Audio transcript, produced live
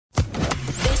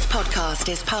podcast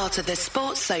is part of the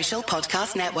Sports Social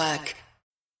Podcast Network.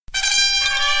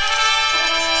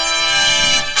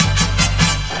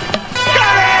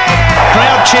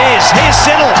 Crowd cheers. Here's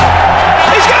Siddle.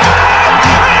 He's got it!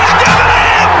 He's got it!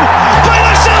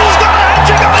 Taylor Siddle's got a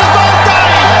hat-trick on his birthday!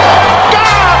 Go!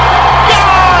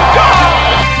 Go! Go!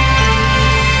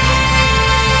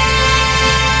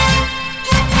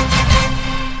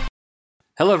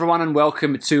 Hello everyone and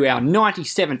welcome to our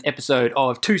 97th episode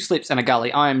of Two Slips and a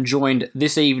Gully. I am joined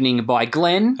this evening by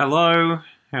Glenn. Hello,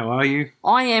 how are you?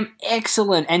 I am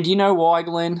excellent, and do you know why,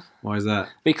 Glenn? Why is that?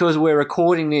 Because we're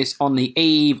recording this on the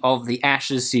eve of the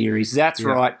Ashes series. That's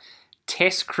right,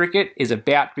 Test cricket is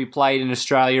about to be played in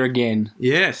Australia again.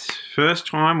 Yes, first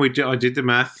time I did the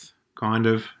math, kind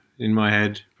of, in my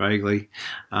head, vaguely.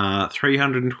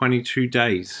 322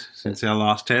 days since our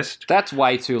last test. That's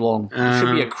way too long. It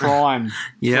should be a crime for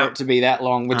it to be that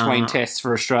long between tests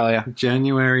for Australia.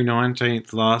 January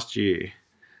 19th last year.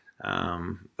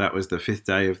 That was the fifth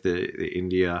day of the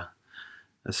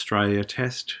India-Australia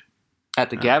test. At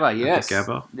the Gabba, yes. At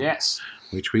the Gabba. Yes.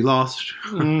 Which we lost.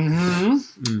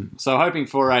 So hoping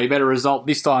for a better result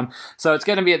this time. So it's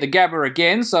going to be at the Gabba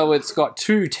again, so it's got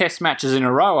two test matches in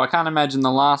a row. I can't imagine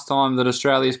the last time that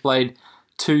Australia's played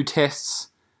two tests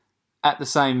at the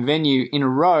same venue in a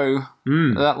row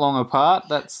that long apart.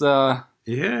 That's...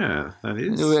 Yeah, that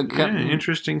is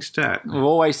interesting stat. We've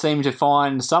always seemed to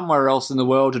find somewhere else in the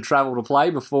world to travel to play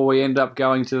before we end up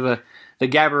going to the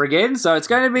Gabba again. So it's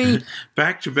going to be...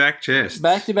 Back-to-back tests.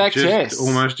 Back-to-back tests.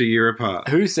 Almost a year apart.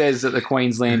 Who says that the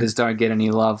Queenslanders don't get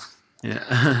any love?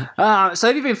 Yeah. So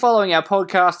if you've been following our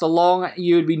podcast along,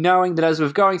 you'd be knowing that as we're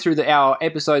going through our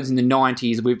episodes in the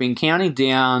 90s, we've been counting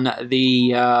down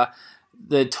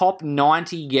the top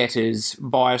 90 getters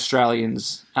by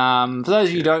Australians. For those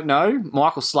of you who don't know,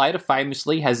 Michael Slater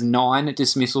famously has 9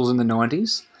 dismissals in the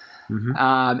 90s.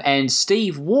 And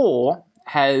Steve Waugh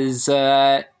has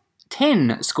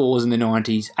 10 scores in the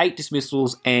 90s, 8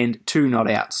 dismissals and 2 not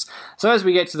outs. So as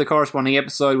we get to the corresponding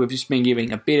episode, we've just been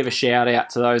giving a bit of a shout out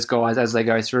to those guys as they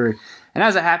go through. And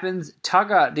as it happens,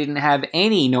 Tugger didn't have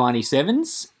any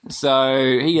 97s,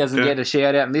 so he doesn't get a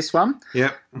shout out in this one.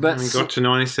 Yep. But when he got to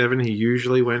 97, he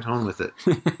usually went on with it.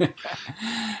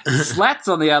 Slats,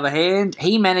 on the other hand,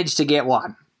 he managed to get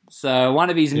one. So one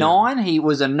of his 9, he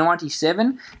was a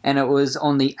 97, and it was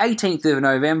on the 18th of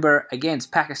November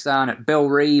against Pakistan at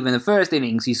Belrive. In the first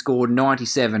innings, he scored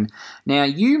 97. Now,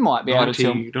 you might be able to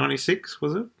tell... 96,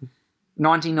 was it?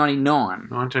 1999.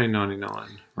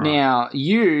 1999. Right. Now,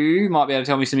 you might be able to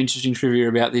tell me some interesting trivia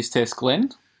about this test,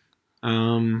 Glenn.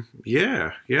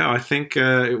 Yeah. I think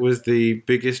it was the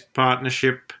biggest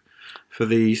partnership for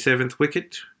the 7th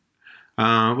wicket.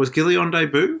 Was Gilly on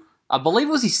debut? I believe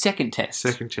it was his second test.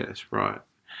 Second test, right.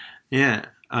 Yeah.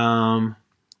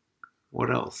 What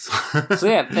else? So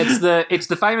yeah, it's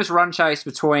the famous run chase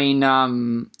between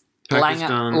Langer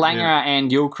and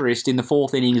Gilchrist in the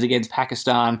 4th innings against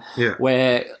Pakistan,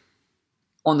 where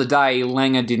on the day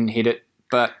Langer didn't hit it,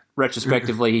 but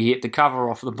retrospectively he hit the cover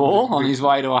off the ball on his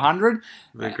way to 100.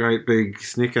 The great big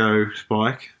Snicko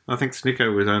spike. I think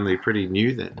Snicko was only pretty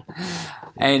new then.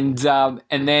 And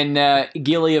then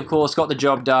Gilly, of course, got the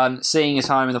job done, seeing us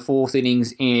home in the 4th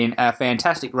innings in a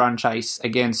fantastic run chase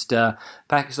against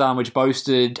Pakistan, which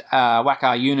boasted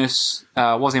Waqar Younis,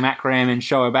 Wasim Akram and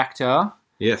Shoaib Akhtar.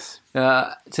 Yes.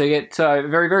 To get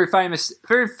very, very famous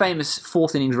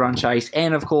 4th innings run chase,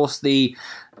 and of course the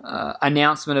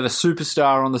announcement of a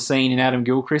superstar on the scene in Adam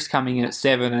Gilchrist coming in at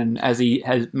 7, and as he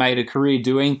has made a career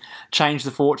doing, changed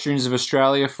the fortunes of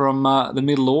Australia from the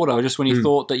middle order. Just when you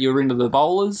thought that you were into the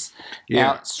bowlers,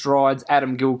 out strides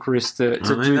Adam Gilchrist to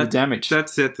do the damage. That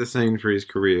set the scene for his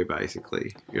career,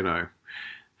 basically. You know,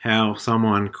 how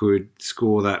someone could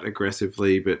score that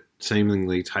aggressively but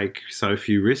seemingly take so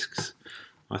few risks.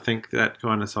 I think that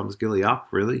kind of sums Gilly up,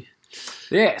 really.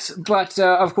 Yes, but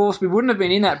of course we wouldn't have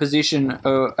been in that position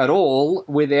at all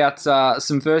without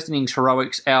some first innings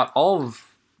heroics out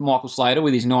of Michael Slater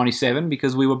with his 97,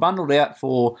 because we were bundled out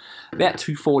for about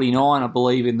 249, I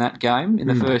believe, in that game in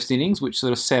the first innings, which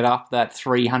sort of set up that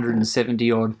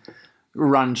 370-odd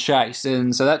run chase.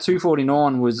 And so that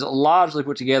 249 was largely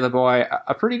put together by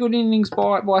a pretty good innings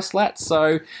by Slats.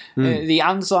 So the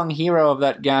unsung hero of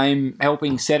that game,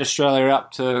 helping set Australia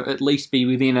up to at least be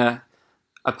within a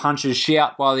puncher's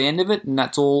shout by the end of it, and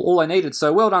that's all they needed.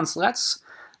 So well done, Slats.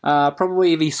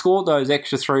 Probably if he scored those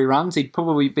extra 3 runs, he'd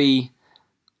probably be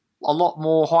a lot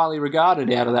more highly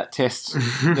regarded out of that test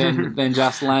than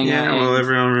just Langer. Yeah, well,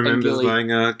 everyone remembers Gilly.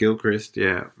 Langer, Gilchrist.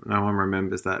 Yeah, no one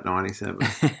remembers that 97.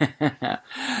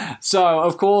 So,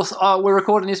 of course, we're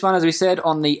recording this one, as we said,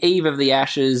 on the eve of the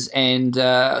Ashes, and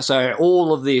so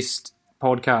all of this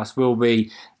podcast will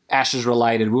be Ashes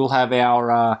related. We'll have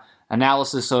our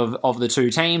analysis of the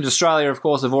two teams. Australia, of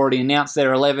course, have already announced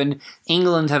their 11.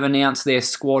 England have announced their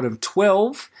squad of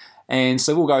 12. And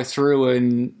so we'll go through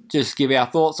and just give our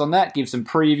thoughts on that, give some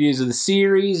previews of the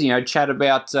series, chat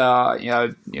about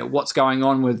what's going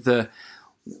on with the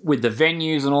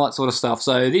venues and all that sort of stuff.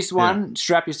 So this one,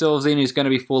 strap yourselves in, is going to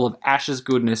be full of Ashes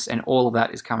goodness, and all of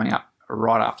that is coming up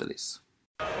right after this.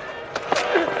 Through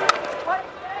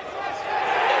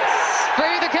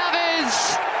the covers,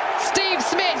 Steve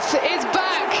Smith is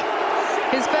back.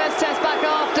 His first test back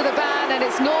after the ban, and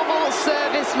its normal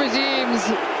service resumes.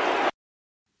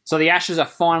 So the Ashes are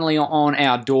finally on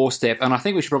our doorstep, and I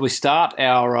think we should probably start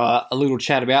our a little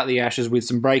chat about the Ashes with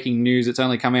some breaking news that's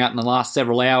only come out in the last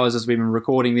several hours as we've been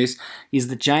recording this, is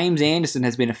that James Anderson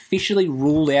has been officially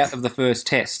ruled out of the first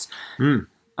test.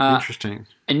 Interesting.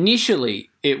 Initially,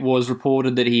 it was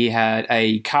reported that he had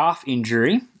a calf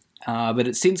injury, but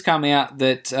it's since come out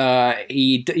that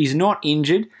he's not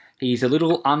injured. He's a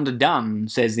little underdone,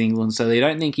 says England, so they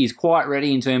don't think he's quite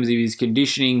ready in terms of his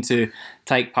conditioning to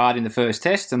take part in the first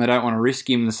test, and they don't want to risk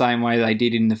him the same way they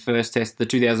did in the first test, the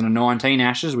 2019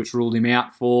 Ashes, which ruled him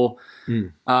out of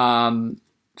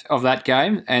that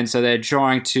game, and so they're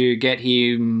trying to get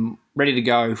him ready to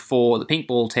go for the pink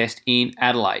ball test in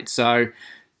Adelaide. So,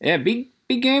 yeah, big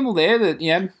gamble there that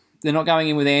they're not going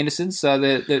in with Anderson, so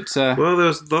well,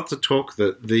 there's lots of talk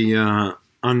that the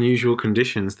unusual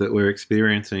conditions that we're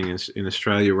experiencing in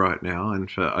Australia right now,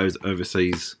 and for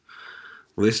overseas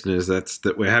listeners,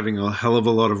 that we're having a hell of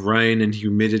a lot of rain and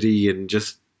humidity, and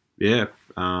just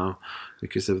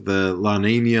because of the La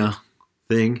Nina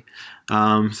thing.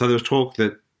 So there was talk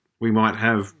that we might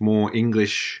have more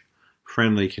English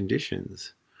friendly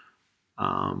conditions.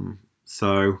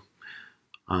 So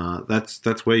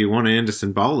that's where you want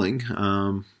Anderson bowling.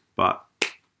 But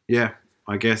yeah,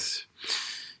 I guess.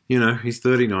 He's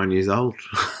 39 years old,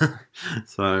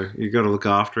 so you've got to look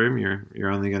after him. You're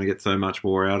only going to get so much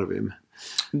more out of him.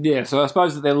 Yeah, so I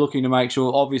suppose that they're looking to make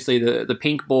sure, obviously, the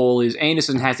pink ball is...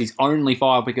 Anderson has his only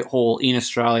 5-wicket haul in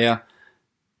Australia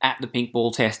at the pink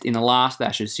ball test in the last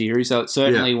Ashes series, so it's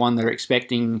certainly one they're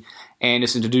expecting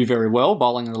Anderson to do very well,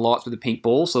 bowling in the lights with the pink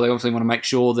ball, so they obviously want to make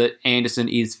sure that Anderson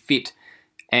is fit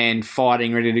and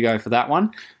fighting, ready to go for that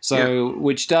one. So,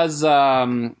 which does...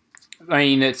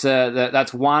 it's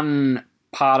that's one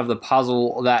part of the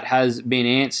puzzle that has been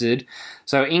answered.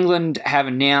 So England have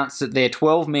announced that their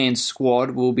 12-man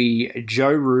squad will be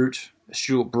Joe Root,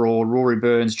 Stuart Broad, Rory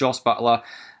Burns, Joss Buttler,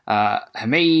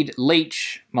 Hamid,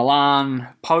 Leach, Malan,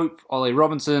 Pope, Ollie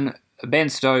Robinson, Ben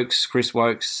Stokes, Chris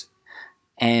Wokes,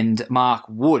 and Mark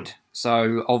Wood.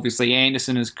 So obviously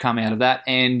Anderson has come out of that,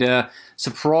 and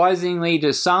surprisingly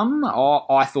to some,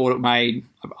 I thought it made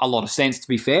a lot of sense, to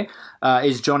be fair,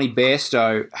 is Johnny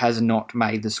Bairstow has not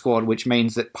made the squad, which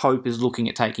means that Pope is looking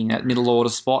at taking that middle order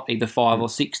spot, either 5 or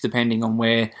 6, depending on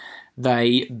where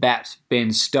they bat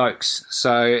Ben Stokes.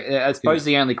 So I suppose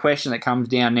the only question that comes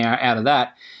down now out of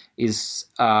that is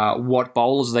what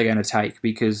bowlers are they going to take,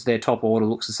 because their top order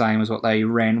looks the same as what they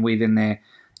ran with in their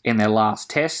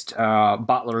last test.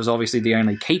 Butler is obviously the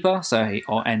only keeper,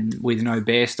 and with no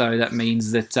Bairstow, that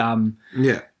means that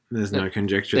there's no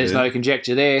conjecture. There's no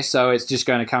conjecture there, so it's just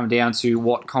going to come down to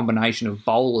what combination of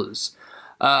bowlers.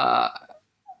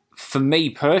 For me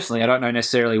personally, I don't know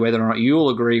necessarily whether or not you'll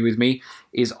agree with me,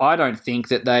 is I don't think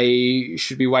that they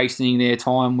should be wasting their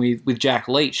time with Jack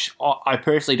Leach. I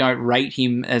personally don't rate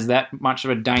him as that much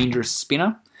of a dangerous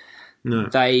spinner. No.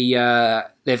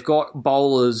 They've got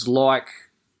bowlers like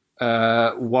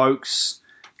Wokes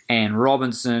and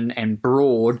Robinson and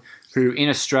Broad, who in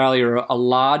Australia are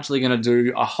largely going to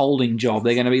do a holding job.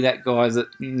 They're going to be that guys that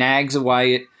nags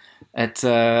away at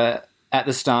the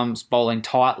stumps, bowling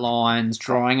tight lines,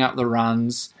 drawing up the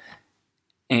runs,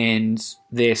 and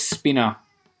their spinner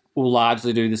will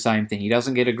largely do the same thing. He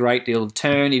doesn't get a great deal of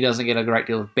turn. He doesn't get a great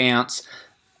deal of bounce.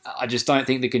 I just don't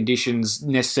think the conditions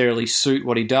necessarily suit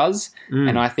what he does.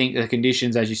 And I think the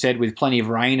conditions, as you said, with plenty of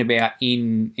rain about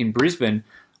in Brisbane,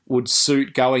 would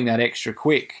suit going that extra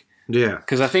quick. Yeah.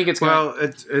 Because I think it's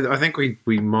I think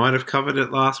we might have covered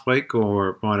it last week, or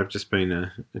it might have just been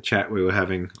a chat we were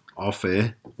having off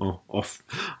air, or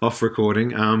off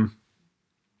recording.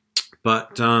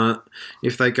 But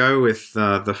if they go with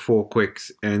the 4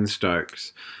 quicks and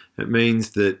Stokes, it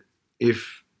means that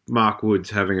if Mark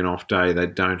Wood's having an off day, they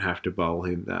don't have to bowl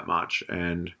him that much,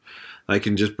 and they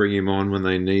can just bring him on when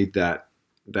they need that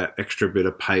extra bit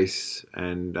of pace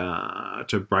and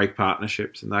to break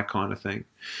partnerships and that kind of thing.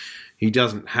 He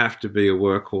doesn't have to be a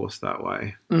workhorse that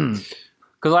way.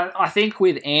 Because I think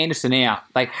with Anderson out,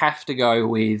 they have to go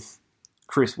with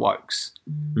Chris Wokes.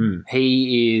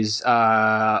 He is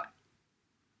the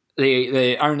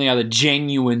only other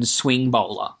genuine swing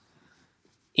bowler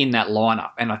in that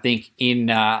lineup. And I think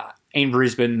in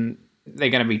Brisbane, they're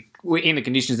going to be, in the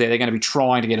conditions there, they're going to be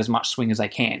trying to get as much swing as they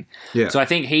can. Yeah. So I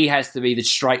think he has to be the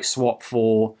straight swap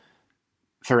for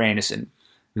Anderson.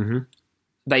 Mm-hmm.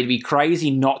 They'd be crazy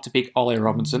not to pick Ollie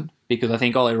Robinson, because I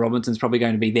think Ollie Robinson's probably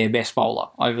going to be their best bowler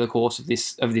over the course of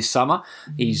this summer.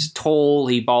 He's tall,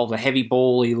 he bowls a heavy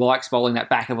ball, he likes bowling that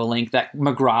back of a length, that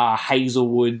McGrath,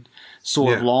 Hazelwood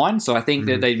sort of line. So I think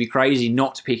that they'd be crazy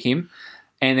not to pick him.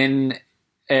 And then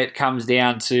it comes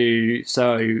down to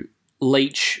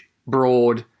Leach,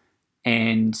 Broad,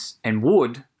 and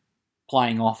Wood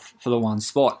playing off for the one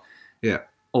spot. Yeah.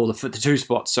 Or the two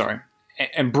spots, sorry.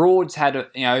 And Broad's had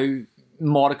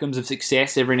modicums of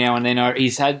success every now and then.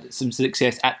 He's had some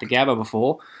success at the Gabba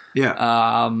before.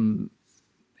 Yeah.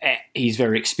 He's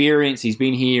very experienced. He's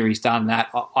been here. He's done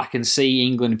that. I can see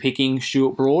England picking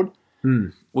Stuart Broad,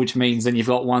 which means then you've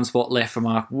got one spot left for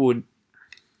Mark Wood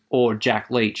or Jack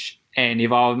Leach. And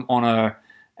if I'm on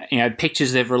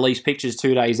pictures, they've released pictures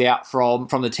 2 days out from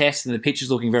the test, and the picture's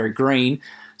looking very green.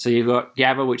 So you've got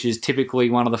Gabba, which is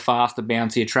typically one of the faster,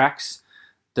 bouncier tracks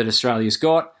that Australia's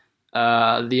got.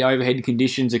 The overhead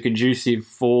conditions are conducive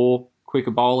for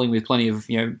quicker bowling with plenty of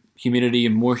humidity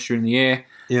and moisture in the air.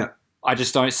 Yeah. I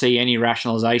just don't see any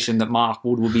rationalisation that Mark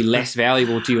Wood will be less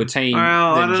valuable to your team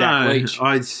than Jack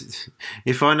Leach.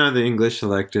 If I know the English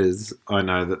selectors, I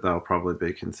know that they'll probably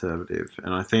be conservative.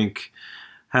 And I think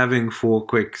having 4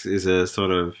 quicks is a sort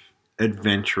of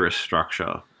adventurous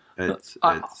structure.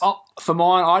 For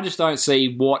mine, I just don't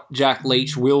see what Jack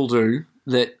Leach will do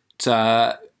that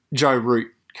Joe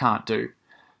Root can't do.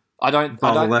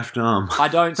 Bowl left arm. I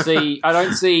don't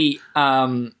see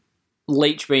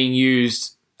Leach being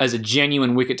used as a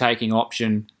genuine wicket-taking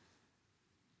option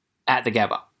at the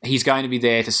Gabba. He's going to be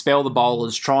there to spell the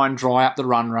bowlers, try and dry up the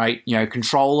run rate,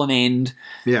 control an end,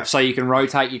 so you can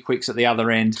rotate your quicks at the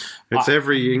other end. It's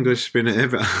every English spinner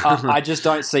ever. I just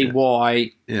don't see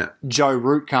why Joe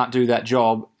Root can't do that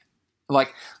job.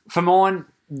 Like, for mine,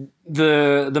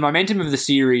 the momentum of the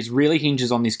series really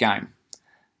hinges on this game.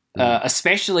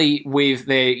 Especially with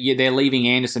they're leaving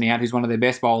Anderson out, who's one of their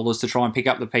best bowlers, to try and pick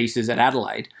up the pieces at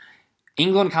Adelaide.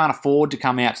 England can't afford to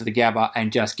come out to the Gabba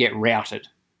and just get routed.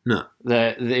 No.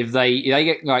 If they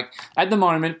get, at the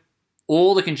moment,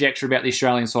 all the conjecture about the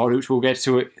Australian side, which we'll get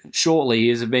to it shortly,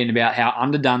 has been about how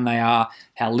underdone they are,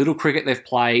 how little cricket they've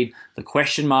played, the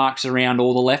question marks around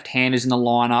all the left-handers in the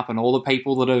lineup and all the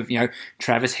people that have,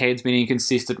 Travis Head's been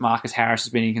inconsistent, Marcus Harris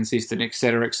has been inconsistent, et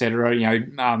cetera, et cetera.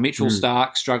 Mitchell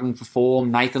Starc struggling for form,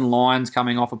 Nathan Lyons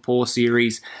coming off a poor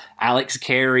series, Alex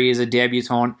Carey is a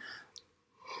debutant.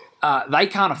 They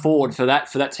can't afford for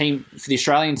that team, for the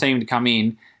Australian team to come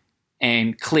in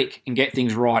and click and get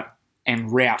things right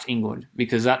and rout England,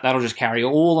 because that'll just carry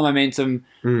all the momentum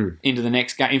into the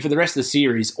next game. And for the rest of the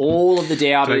series, all of the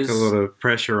doubters... Take a lot of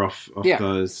pressure off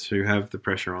those who have the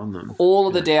pressure on them. All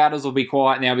of the doubters will be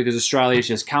quiet now, because Australia's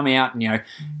just come out and,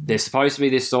 they're supposed to be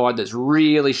this side that's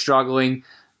really struggling,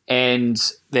 and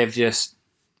they've just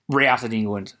routed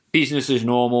England. Business as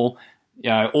normal.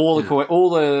 All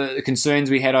the concerns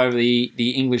we had over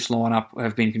the English lineup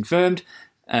have been confirmed.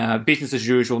 Business as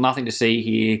usual, nothing to see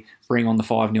here. Bring on the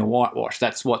 5-0 whitewash.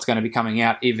 That's what's going to be coming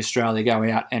out if Australia go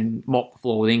out and mop the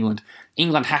floor with England.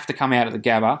 England have to come out of the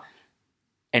Gabba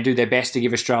and do their best to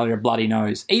give Australia a bloody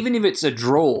nose. Even if it's a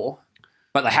draw,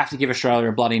 but they have to give Australia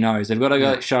a bloody nose. They've got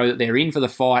to show that they're in for the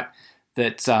fight,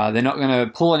 that they're not going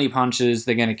to pull any punches.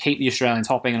 They're going to keep the Australians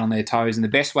hopping on their toes. And the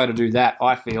best way to do that,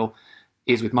 I feel,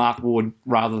 is with Mark Wood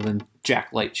rather than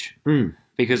Jack Leach.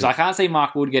 Because I can't see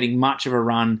Mark Wood getting much of a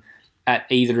run at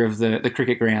either of the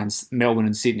cricket grounds, Melbourne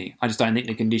and Sydney. I just don't think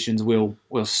the conditions will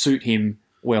suit him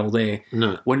well there.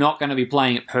 No. We're not going to be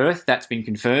playing at Perth. That's been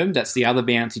confirmed. That's the other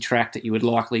bouncy track that you would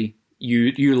likely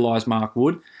utilise Mark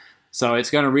Wood. So it's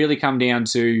going to really come down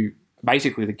to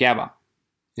basically the Gabba.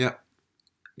 Yeah.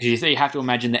 Because you have to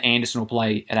imagine that Anderson will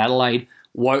play at Adelaide.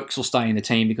 Wokes will stay in the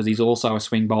team because he's also a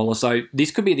swing bowler. So this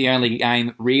could be the only game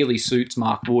that really suits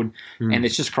Mark Wood, and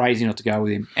it's just crazy not to go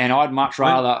with him. And I'd much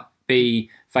rather be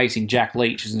facing Jack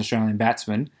Leach as an Australian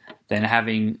batsman than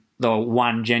having the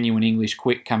one genuine English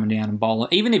quick coming down and bowling.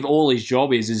 Even if all his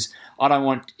job is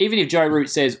even if Joe Root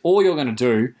says all you're going to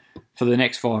do for the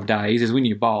next 5 days is when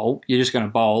you bowl, you're just going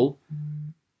to bowl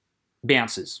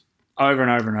bounces over and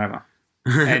over and over.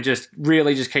 and just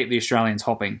really just keep the Australians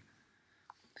hopping.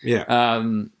 Yeah.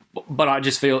 But I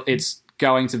just feel it's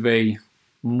going to be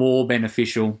more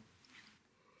beneficial.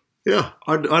 Yeah,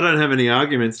 I don't have any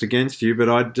arguments against you, but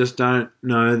I just don't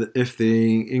know if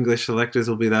the English selectors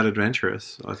will be that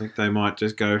adventurous. I think they might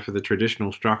just go for the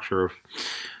traditional structure of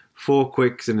 4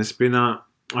 quicks and a spinner.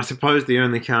 I suppose the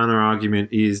only counter argument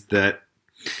is that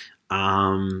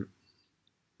you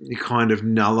kind of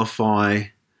nullify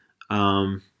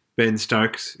Ben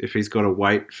Stokes if he's got to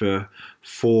wait for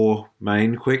 4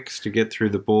 main quicks to get through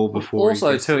the ball before.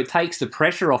 Also, too, it takes the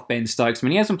pressure off Ben Stokes. I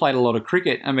mean, he hasn't played a lot of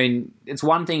cricket. I mean, it's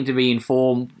one thing to be in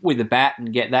form with the bat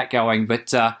and get that going,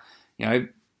 but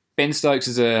Ben Stokes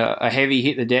is a heavy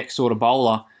hit the deck sort of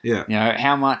bowler. Yeah.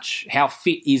 How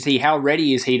fit is he? How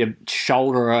ready is he to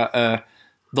shoulder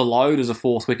the load as a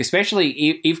 4th wicket, especially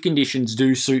if conditions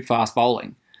do suit fast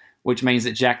bowling, which means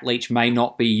that Jack Leach may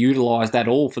not be utilised at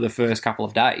all for the first couple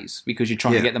of days because you're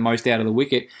trying to get the most out of the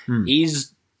wicket.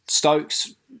 Is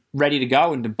Stokes ready to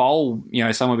go and to bowl,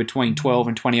 somewhere between 12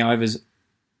 and 20 overs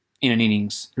in an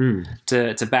innings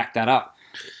to back that up?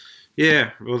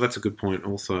 Yeah, well, that's a good point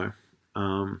also.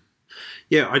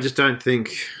 I just don't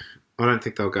think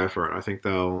they'll go for it. I think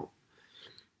they'll,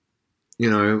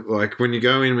 like when you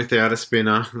go in without a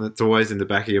spinner, that's always in the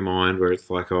back of your mind where it's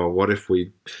like, oh, what if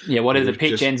we... Yeah, what if the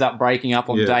pitch ends up breaking up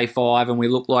on day 5 and we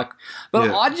look like...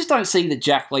 But I just don't see that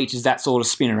Jack Leach is that sort of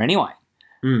spinner anyway.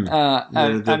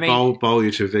 Bowl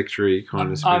you to victory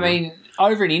kind of spinner. I mean,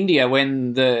 over in India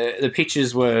when the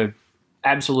pitches were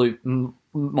absolute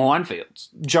minefields,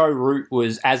 Joe Root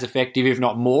was as effective, if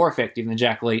not more effective than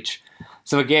Jack Leach.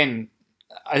 So again...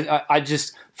 I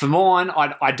just, for mine,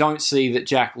 I don't see that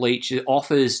Jack Leach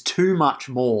offers too much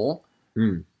more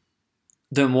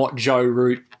than what Joe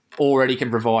Root already can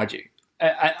provide you.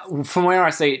 From where I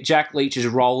see it, Jack Leach's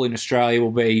role in Australia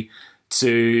will be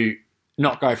to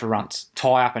not go for runs,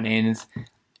 tie up an end.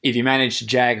 If you manage to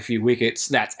jag a few wickets,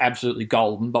 that's absolutely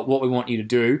golden. But what we want you to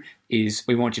do is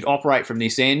we want you to operate from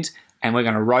this end, and we're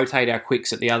going to rotate our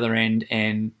quicks at the other end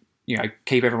and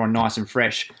keep everyone nice and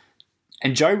fresh.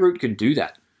 And Joe Root can do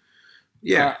that.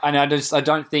 Yeah. And I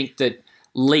don't think that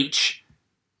Leach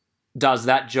does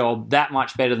that job that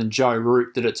much better than Joe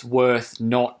Root that it's worth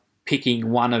not picking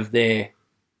one of their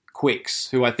quicks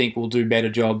who I think will do better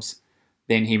jobs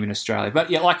than him in Australia.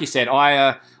 But yeah, like you said,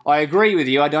 I agree with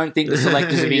you. I don't think the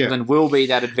selectors of England will be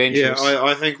that adventurous. Yeah,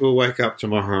 I think we'll wake up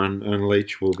tomorrow and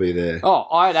Leach will be there. Oh,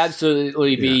 I'd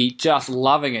absolutely be just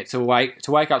loving it to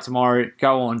wake up tomorrow,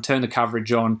 go on, turn the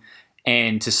coverage on,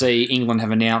 and to see England have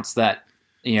announced that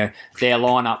their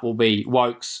lineup will be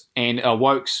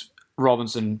Wokes,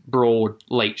 Robinson, Broad,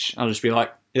 Leach. I'll just be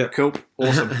like, yeah, cool,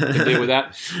 awesome, can deal with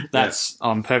that.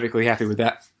 I'm perfectly happy with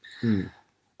that.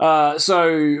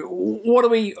 So, what do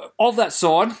we of that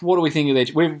side? What do we think of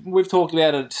that? We've talked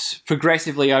about it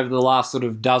progressively over the last sort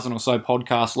of dozen or so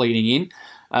podcasts leading in.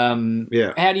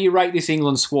 How do you rate this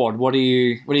England squad? What do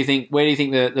you think? Where do you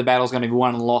think the battle's going to be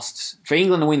won and lost for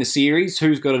England to win the series?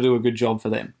 Who's got to do a good job for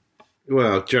them?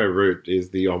 Well, Joe Root is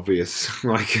the obvious,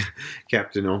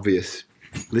 captain obvious,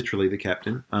 literally the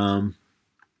captain.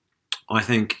 I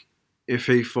think if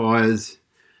he fires,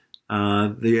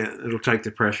 it'll take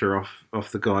the pressure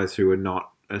off the guys who are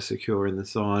not as secure in the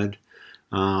side.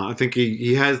 I think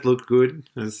he has looked good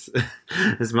as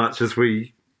much as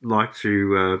we like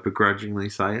to begrudgingly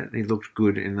say it. He looked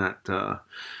good in that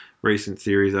recent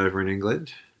series over in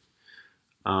England.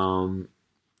 You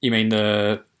mean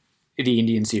the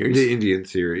Indian series? The Indian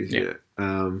series,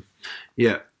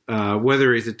 yeah.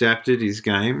 Whether he's adapted his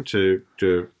game to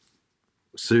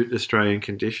suit Australian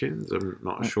conditions, I'm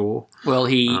not sure. Well,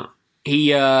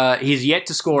 he's yet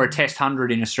to score a Test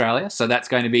 100 in Australia, so that's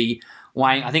going to be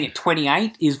weighing, I think at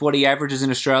 28 is what he averages in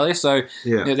Australia. So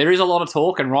there is a lot of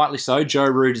talk, and rightly so. Joe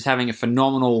Root is having a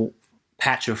phenomenal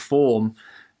patch of form,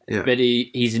 but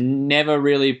he's never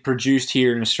really produced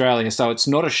here in Australia. So it's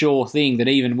not a sure thing that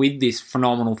even with this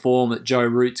phenomenal form that Joe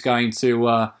Root's going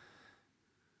to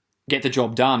get the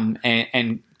job done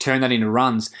and turn that into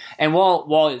runs. And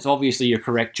while it's obviously you're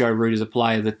correct, Joe Root is a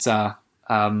player that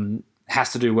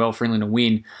has to do well for England to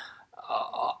win.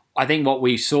 I think what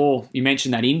we saw, you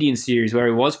mentioned that Indian series where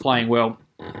he was playing well,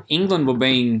 England were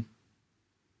being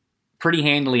pretty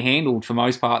handily handled for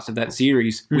most parts of that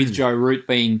series, with Joe Root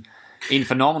being in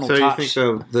phenomenal touch.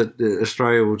 So you think that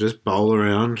Australia will just bowl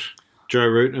around Joe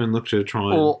Root and look to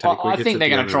try and take wickets? I think they're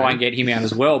going to try and get him out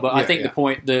as well, but I think the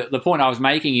point I was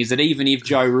making is that even if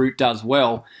Joe Root does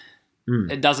well,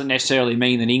 it doesn't necessarily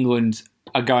mean that England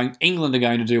are going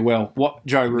to do well. What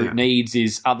Joe Root needs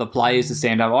is other players to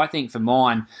stand up. I think for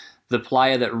mine, the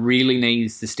player that really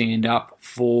needs to stand up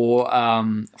for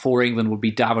England would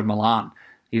be David Milan.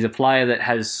 He's a player that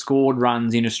has scored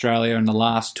runs in Australia in the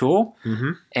last tour,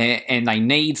 and they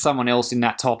need someone else in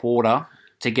that top order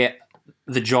to get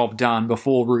the job done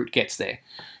before Root gets there.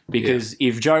 Because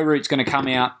if Joe Root's going to come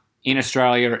out in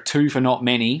Australia at 2 for not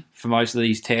many for most of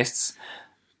these tests,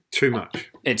 too much.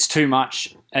 It's too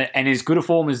much. And as good a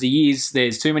form as he is,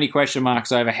 there's too many question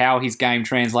marks over how his game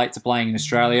translates to playing in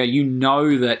Australia. You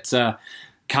know that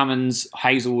Cummins,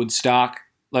 Hazelwood, Stark,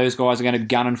 those guys are going to be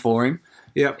gunning for him.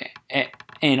 Yep.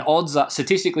 And odds are,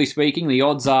 statistically speaking, the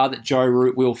odds are that Joe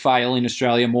Root will fail in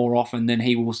Australia more often than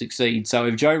he will succeed. So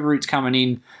if Joe Root's coming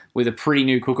in with a pretty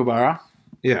new Kookaburra,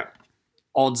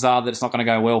 odds are that it's not going to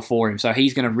go well for him. So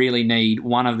he's going to really need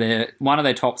one of their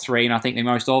top 3, and I think the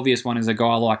most obvious one is a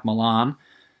guy like Milan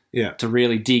to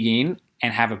really dig in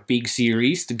and have a big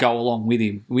series to go along with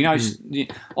him. We know,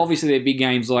 obviously, their big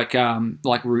games like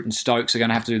Root and Stokes are going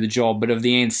to have to do the job, but of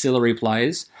the ancillary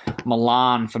players,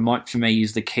 Milan for me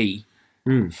is the key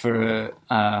for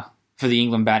the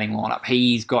England batting lineup.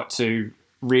 He's got to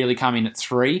really come in at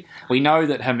 3. We know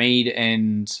that Hamid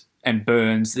and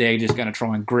Burns, they're just going to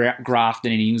try and graft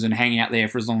innings and hang out there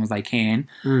for as long as they can.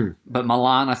 But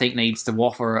Milan, I think, needs to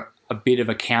offer a bit of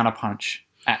a counterpunch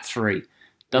at 3.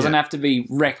 Doesn't have to be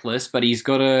reckless, but there's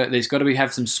got to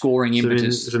have some scoring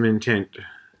impetus. Some intent.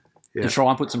 To try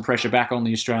and put some pressure back on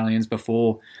the Australians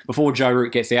before Joe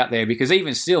Root gets out there. Because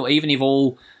even if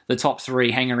all the top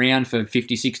 3 hang around for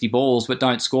 50, 60 balls but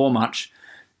don't score much,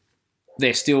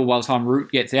 they're still, by the time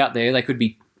Root gets out there, they could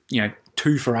be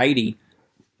 2 for 80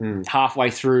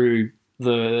 halfway through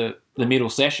the middle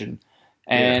session.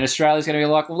 And Australia's going to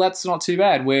be like, well, that's not too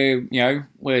bad. We're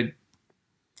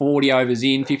 40 overs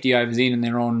in, 50 overs in, and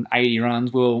they're on 80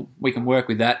 runs. Well, we can work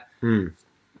with that.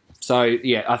 So,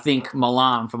 I think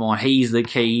Milan, he's the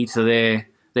key to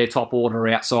their top order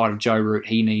outside of Joe Root.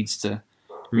 He needs to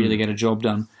really get a job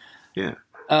done. Yeah.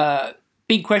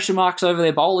 Big question marks over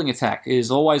their bowling attack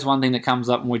is always one thing that comes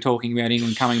up when we're talking about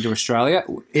England coming to Australia.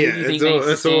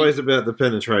 It's always about the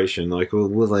penetration. Like,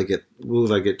 will they get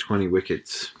 20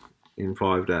 wickets in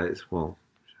 5 days? Well,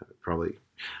 probably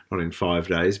not in 5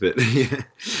 days, but I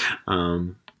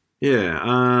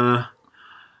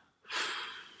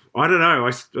don't know.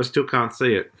 I still can't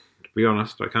see it, to be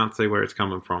honest. I can't see where it's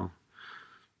coming from.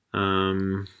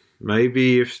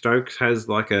 Maybe if Stokes has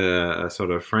like a sort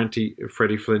of Freddie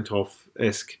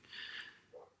Flintoff-esque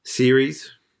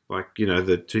series, like,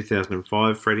 the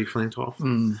 2005 Freddie Flintoff.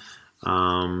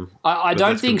 I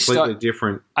don't think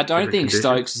different. I don't think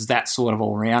Stokes is that sort of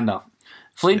all-rounder.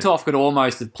 Flintoff could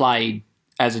almost have played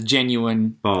as a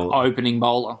genuine opening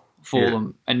bowler for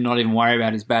them and not even worry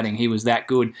about his batting. He was that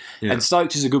good. Yeah. And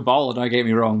Stokes is a good bowler, don't get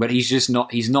me wrong, but he's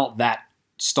not that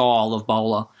style of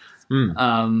bowler.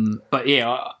 But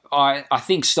I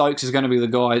think Stokes is going to be the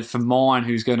guy for mine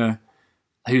who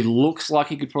looks like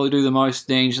he could probably do the most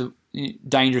dangerous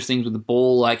things with the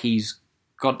ball. Like, he's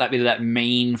got that bit of that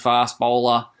mean fast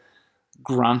bowler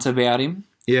grunt about him.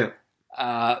 Yeah.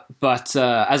 But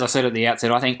as I said at the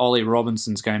outset, I think Ollie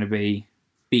Robinson's going to be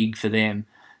big for them.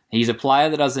 He's a player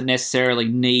that doesn't necessarily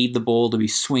need the ball to be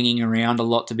swinging around a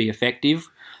lot to be effective,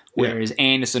 whereas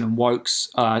Anderson and Wokes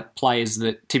are players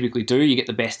that typically do. You get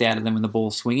the best out of them when the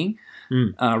ball's swinging.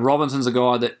 Robinson's a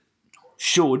guy that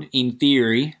should, in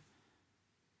theory,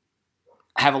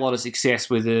 have a lot of success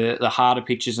with the harder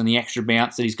pitches and the extra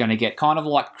bounce that he's going to get, kind of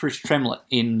like Chris Tremlett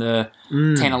in the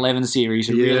 10-11 series,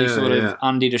 who really sort of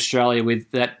undid Australia with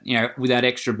that, with that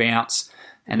extra bounce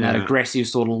and that aggressive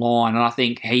sort of line. And I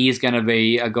think he is going to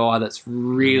be a guy that's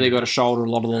really got to shoulder a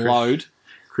lot of the load.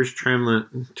 Chris Tremlett,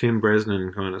 Tim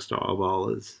Bresnan kind of style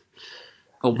bowlers.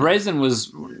 Well, Bresnan was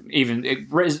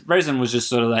just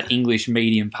sort of that English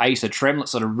medium pacer. Tremlett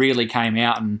sort of really came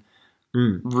out and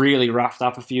really roughed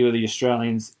up a few of the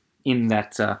Australians in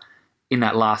that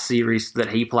last series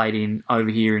that he played in over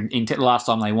here in last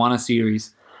time they won a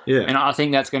series. Yeah, and I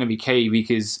think that's going to be key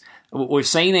because we've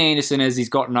seen Anderson as he's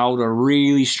gotten older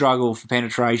really struggle for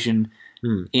penetration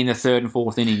in the third and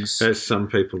fourth innings. As some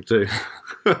people do.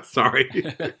 Sorry.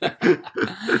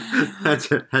 had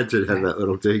to have that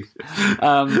little dig.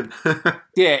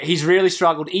 He's really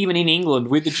struggled, even in England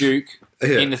with the Duke,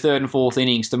 in the third and fourth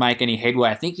innings to make any headway.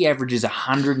 I think he averages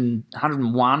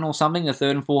 101 or something, the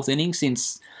third and fourth innings,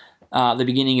 since the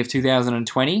beginning of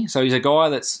 2020. So he's a guy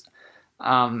that's,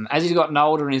 as he's gotten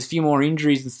older and has a few more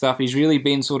injuries and stuff, he's really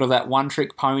been sort of that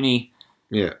one-trick pony.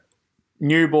 Yeah.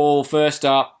 New ball, first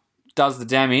up, does the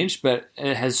damage, but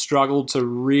it has struggled to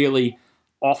really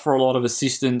offer a lot of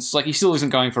assistance. Like, he still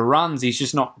isn't going for runs. He's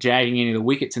just not jagging any of the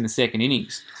wickets in the second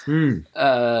innings.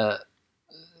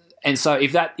 And so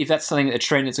if that's something, a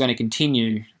trend that's going to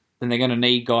continue, then they're going to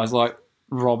need guys like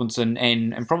Robinson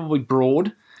and probably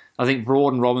Broad. I think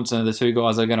Broad and Robinson are the two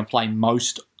guys that are going to play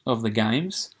most of the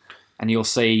games. And you'll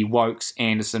see Wokes,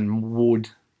 Anderson, Wood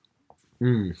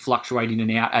fluctuate in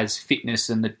and out as fitness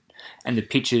and the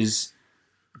pitches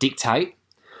dictate.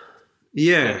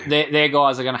 Yeah. Their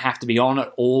guys are going to have to be on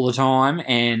it all the time,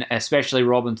 and especially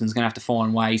Robinson's going to have to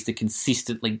find ways to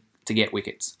consistently to get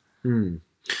wickets.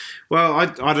 Well, I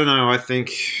don't know. I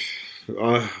think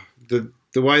the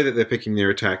way that they're picking their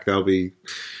attack, I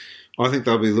think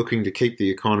they'll be looking to keep the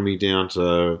economy down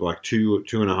to like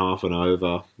 2.5 and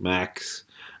over max,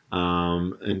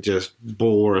 and just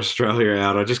bore Australia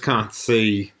out. I don't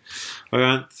see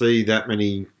that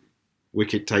many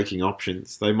wicket taking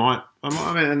options. They might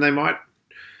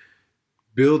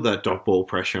build that dot ball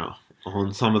pressure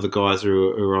on some of the guys who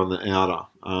are on the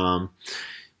outer.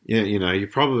 You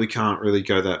probably can't really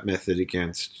go that method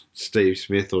against Steve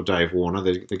Smith or Dave Warner.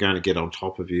 They're going to get on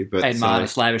top of you. But and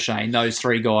Marnus Labuschagne, those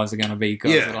three guys are going to be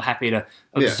guys that are happy to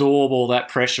absorb all that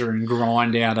pressure and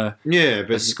grind out a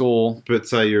score. But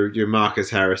say your Marcus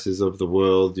Harrises of the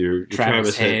world, your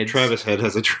Travis Head. Travis Head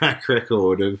has a track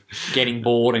record of getting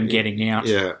bored and getting out.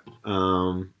 Yeah.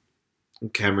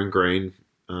 Cameron Green.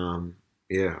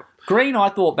 Green, I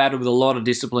thought, battled with a lot of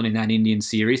discipline in that Indian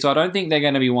series, so I don't think he's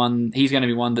going to be one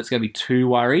that's going to be too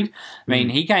worried. I mean,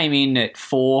 he came in at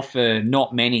 4 for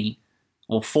not many,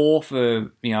 or 4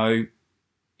 for,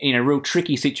 in a real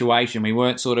tricky situation. We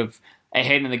weren't sort of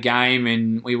ahead in the game,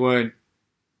 and we weren't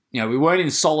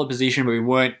in solid position, but we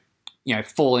weren't,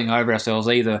 falling over ourselves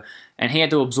either. And he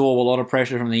had to absorb a lot of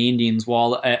pressure from the Indians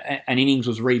while an innings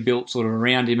was rebuilt sort of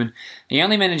around him. And he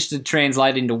only managed to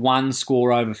translate into one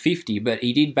score over 50, but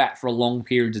he did bat for a long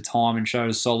period of time and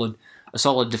showed a solid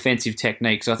defensive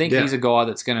technique. So I think he's a guy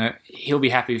that's he'll be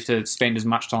happy to spend as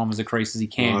much time as the crease as he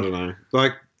can. I don't know.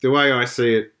 Like, the way I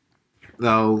see it,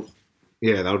 they'll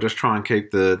just try and keep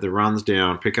the runs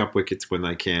down, pick up wickets when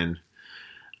they can.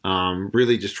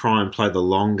 Really just try and play the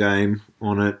long game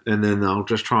on it, and then they'll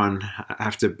just try and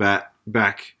have to bat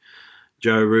back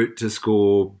Joe Root to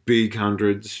score big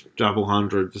hundreds, double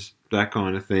hundreds, that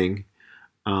kind of thing.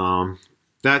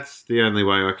 That's the only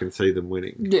way I can see them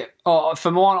winning. Yeah,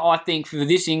 for mine, I think for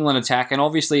this England attack, and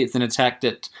obviously it's an attack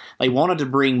that they wanted to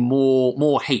bring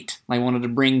more heat. They wanted to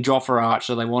bring Jofra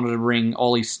Archer, they wanted to bring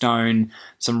Ollie Stone,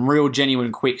 some real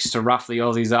genuine quicks to rough the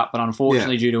Aussies up, but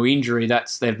unfortunately due to injury,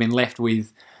 they've been left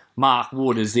with Mark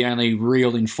Wood as the only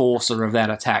real enforcer of that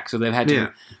attack, so they've had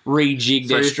to rejig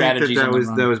their strategies.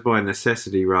 So that was by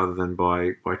necessity rather than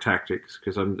by tactics,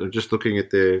 because I'm just looking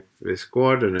at their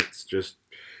squad, and it's just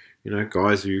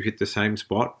guys who hit the same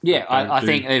spot. Yeah, I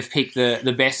think they've picked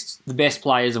the best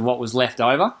players of what was left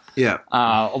over. Yeah.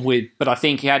 But I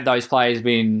think had those players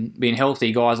been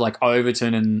healthy, guys like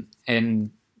Overton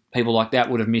and people like that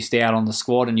would have missed out on the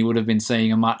squad, and you would have been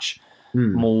seeing a much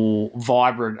more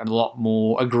vibrant and a lot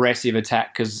more aggressive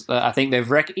attack, because I think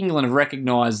England have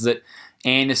recognised that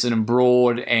Anderson and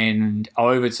Broad and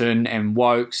Overton and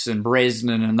Wokes and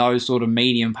Bresnan and those sort of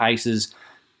medium paces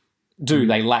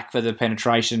they lack for the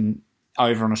penetration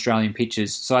over on Australian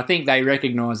pitches. So I think they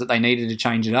recognised that they needed to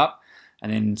change it up,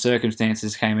 and then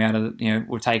circumstances came out of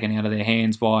were taken out of their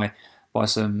hands by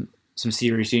some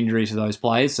serious injuries to those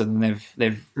players. So then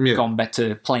they've gone back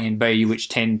to Plan B, which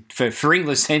for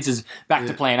English senses back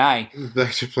to Plan A.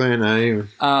 Back to Plan A.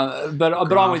 But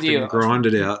I'm with you. Grind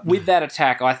it out. With that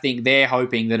attack, I think they're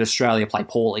hoping that Australia play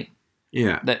poorly.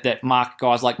 Yeah. That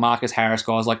guys like Marcus Harris,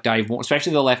 guys like Dave Warner,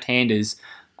 especially the left-handers,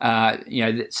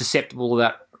 susceptible to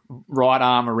that right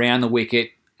arm around the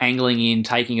wicket, angling in,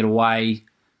 taking it away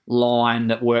line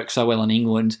that works so well in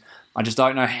England. I just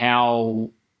don't know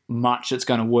how much it's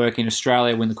going to work in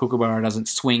Australia when the Kookaburra doesn't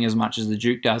swing as much as the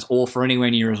Duke does, or for anywhere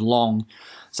near as long.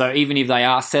 So even if they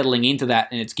are settling into that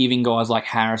and it's giving guys like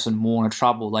Harris and Warner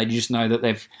trouble, they just know that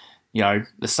they've,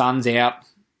 the sun's out,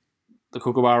 the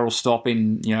Kookaburra will stop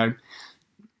in,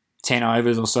 10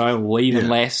 overs or so, or even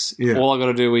less. Yeah. All I've got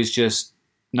to do is just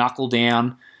knuckle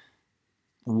down,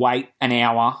 wait an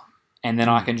hour, and then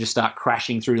I can just start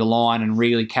crashing through the line and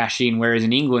really cash in. Whereas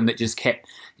in England, it just kept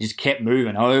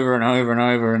moving over and over and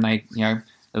over, and they, there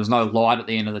was no light at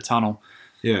the end of the tunnel.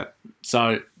 Yeah.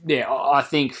 So I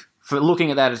think for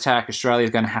looking at that attack, Australia's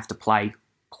going to have to play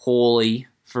poorly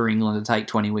for England to take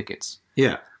 20 wickets.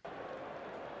 Yeah.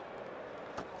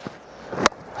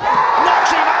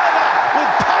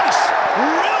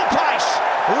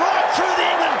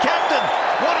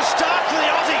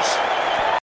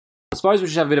 I suppose we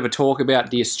should have a bit of a talk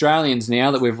about the Australians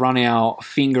now that we've run our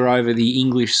finger over the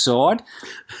English side.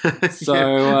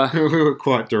 So we were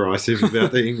quite derisive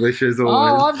about the English as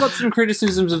always. I've got some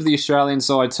criticisms of the Australian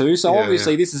side too. So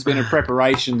obviously this has been a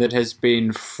preparation that has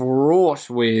been fraught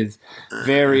with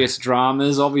various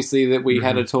dramas. Obviously that we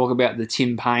had to talk about the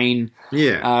Tim Payne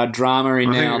drama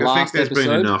in our last there's episode.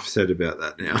 Been enough said about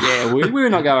that now. Yeah, we're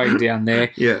not going down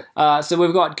there. Yeah. So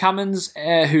we've got Cummins,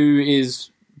 who is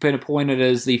been appointed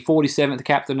as the 47th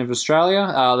captain of Australia,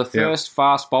 the first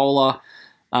fast bowler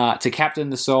to captain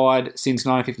the side since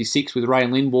 1956 with Ray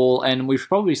and Lindwall, and we should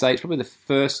probably say it's probably the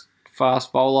first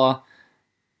fast bowler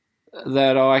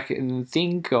that I can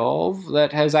think of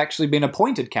that has actually been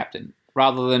appointed captain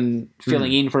rather than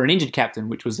filling in for an injured captain,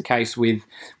 which was the case with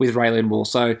Ray Lindwall.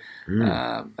 So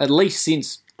at least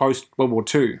since post-World War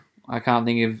II, I can't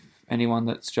think of anyone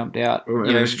that's jumped out.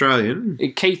 Australian.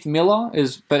 Keith Miller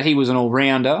but he was an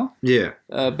all-rounder. Yeah.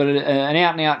 But an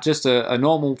out-and-out, just a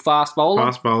normal fast bowler.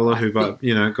 Fast bowler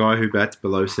guy who bats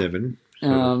below 7.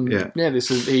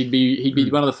 He'd be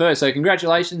one of the first. So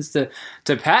congratulations to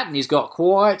Pat, and he's got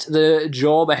quite the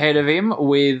job ahead of him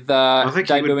with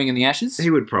debuting in the Ashes. He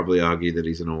would probably argue that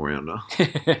he's an all-rounder.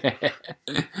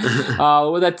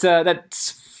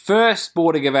 That's first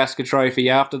Border Gavaskar Trophy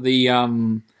after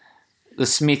the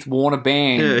Smith-Warner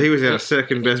ban. Yeah, he was our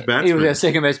second best batsman. He was our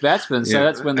second best batsman, so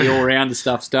that's when the all-rounder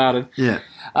stuff started. Yeah.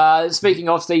 Speaking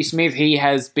of Steve Smith, he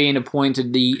has been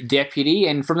appointed the deputy,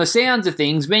 and from the sounds of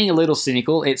things, being a little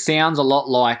cynical, it sounds a lot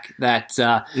like that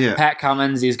Pat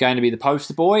Cummins is going to be the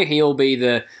poster boy. He'll be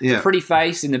the pretty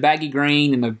face in the baggy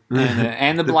green and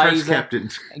the blazer. Press captain.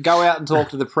 Go out and talk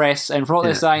to the press, and from what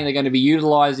they're saying, they're going to be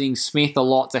utilising Smith a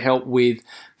lot to help with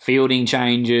fielding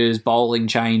changes, bowling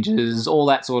changes, all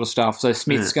that sort of stuff. So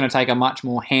Smith's going to take a much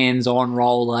more hands-on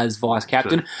role as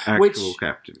vice-captain, which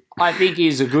captain. I think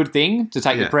is a good thing to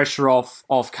take the pressure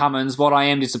off Cummins. What I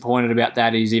am disappointed about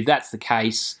that is if that's the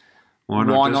case, why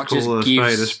not just give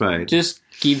a spade? Just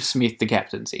give Smith the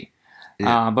captaincy.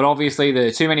 Yeah. But obviously,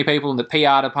 the too many people in the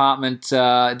PR department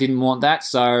didn't want that,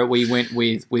 so we went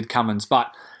with Cummins.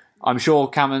 But I'm sure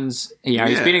Cummins,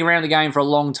 he's been around the game for a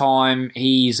long time.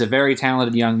 He's a very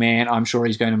talented young man. I'm sure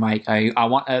he's going to make a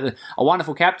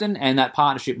wonderful captain, and that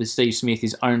partnership with Steve Smith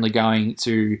is only going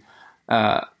to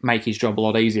make his job a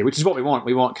lot easier, which is what we want.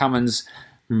 We want Cummins'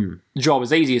 job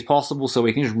as easy as possible so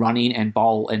we can just run in and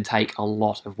bowl and take a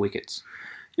lot of wickets.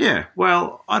 Yeah,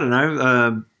 well, I don't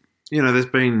know. There's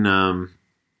been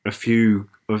a few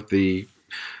of the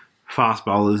fast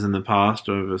bowlers in the past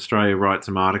of Australia write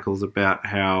some articles about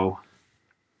how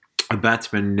a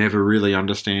batsman never really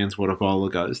understands what a bowler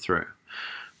goes through.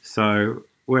 So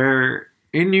we're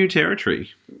in new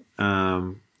territory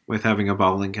with having a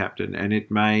bowling captain, and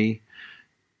it may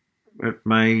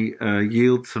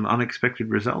yield some unexpected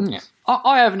results. Yeah.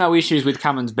 I have no issues with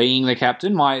Cummins being the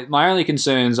captain. My only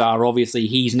concerns are obviously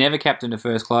he's never captained a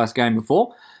first-class game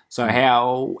before, so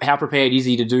how prepared is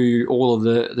he to do all of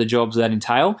the jobs that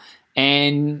entail?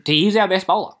 And he is our best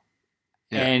bowler.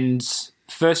 Yeah. And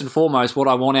first and foremost, what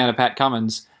I want out of Pat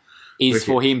Cummins is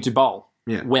for him to bowl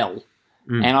well.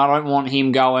 Mm. And I don't want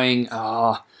him going,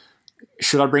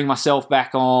 should I bring myself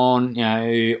back on,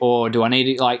 or do I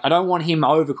need to, I don't want him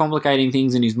overcomplicating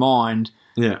things in his mind.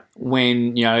 Yeah.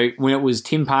 When it was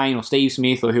Tim Payne or Steve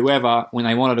Smith or whoever, when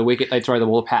they wanted a wicket, they'd throw the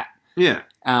ball to Pat. Yeah.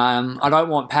 I don't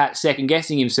want Pat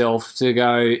second-guessing himself to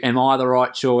go, am I the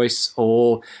right choice,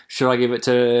 or should I give it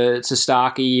to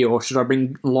Starkey, or should I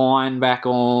bring Lyon back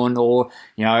on, or,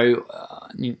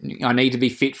 I need to be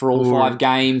fit for all 5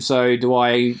 games, so do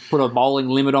I put a bowling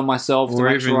limit on myself to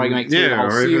make sure I can make it through the whole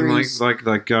series? Even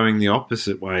like going the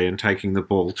opposite way and taking the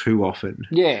ball too often.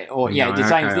 Yeah, or the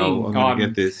same thing. I'm going to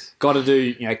get this. Got to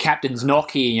do, captain's knock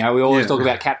here. We always talk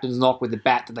about captain's knock with the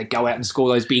bat, that they go out and score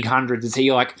those big hundreds. Is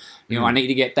he like, I need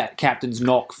to get that captain's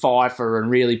knock fifer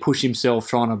and really push himself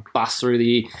trying to bust through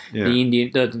the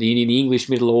English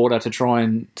middle order to try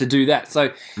and to do that.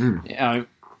 So,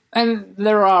 and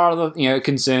there are other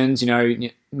concerns.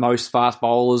 Most fast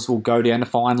bowlers will go down to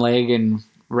fine leg and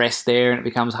rest there, and it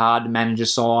becomes hard to manage a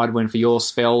side when for your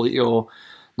spell you're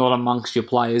not amongst your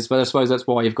players. But I suppose that's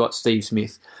why you've got Steve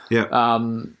Smith. Yeah.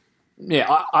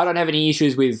 I don't have any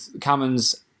issues with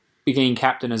Cummins being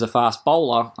captain as a fast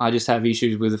bowler. I just have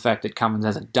issues with the fact that Cummins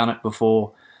hasn't done it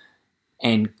before,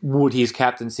 and would his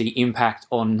captaincy impact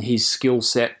on his skill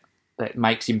set that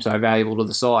makes him so valuable to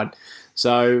the side.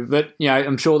 So, but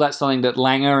I'm sure that's something that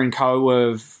Langer and co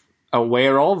were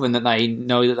aware of, and that they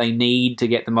know that they need to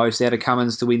get the most out of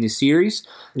Cummins to win this series.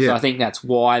 Yeah. So I think that's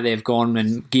why they've gone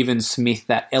and given Smith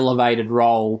that elevated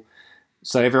role,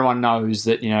 so everyone knows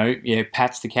that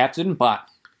Pat's the captain, but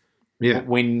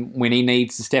when he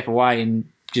needs to step away and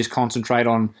just concentrate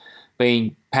on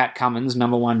being Pat Cummins,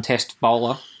 number one Test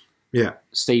bowler. Yeah.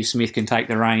 Steve Smith can take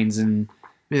the reins, and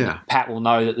Pat will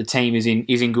know that the team is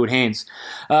in good hands.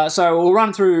 So we'll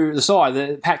run through the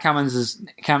side. Pat Cummins has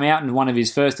come out, and one of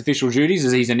his first official duties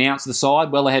is he's announced the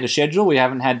side well ahead of schedule. We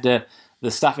haven't had the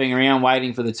stuffing around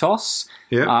waiting for the toss.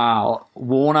 Yeah.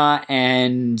 Warner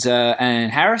and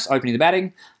Harris opening the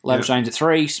batting. Labuschagne at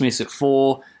 3, Smith's at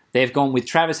 4. They've gone with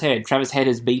Travis Head. Travis Head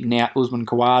has beaten out Usman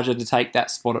Khawaja to take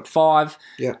that spot at 5.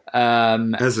 Yeah.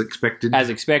 As expected. As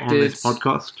expected. On this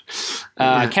podcast.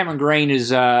 Cameron Green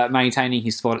is maintaining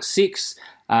his spot at 6.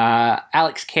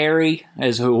 Alex Carey,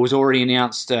 who was already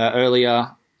announced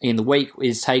earlier in the week,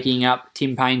 is taking up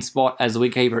Tim Payne's spot as the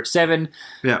wicketkeeper at 7.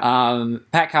 Yeah.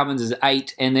 Pat Cummins is at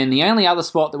 8. And then the only other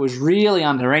spot that was really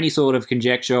under any sort of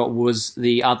conjecture was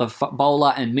the other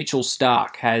bowler, and Mitchell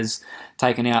Starc has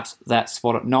taken out that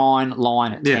spot at 9,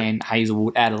 Lyon at 10,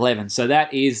 Hazelwood at 11. So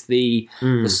that is the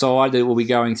side that we'll be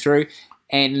going through.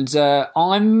 And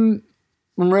I'm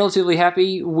relatively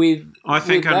happy with I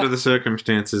think with under that. the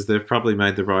circumstances, they've probably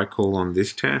made the right call on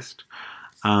this test.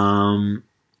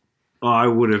 I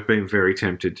would have been very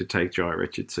tempted to take Jai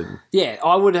Richardson. Yeah,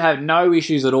 I would have no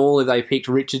issues at all if they picked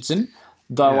Richardson,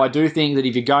 though Yeah. I do think that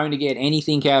if you're going to get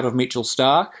anything out of Mitchell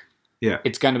Starc, Yeah.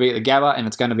 it's going to be at the Gabba and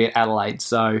it's going to be at Adelaide.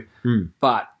 So,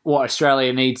 but what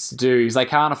Australia needs to do is they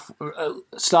can't.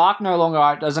 Starc no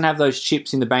longer doesn't have those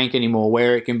chips in the bank anymore,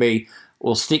 where it can be,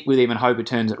 we'll stick with him and hope it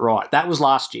turns it right. That was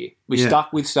last year. We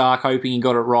stuck with Starc, hoping he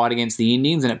got it right against the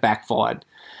Indians, and it backfired.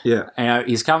 Yeah.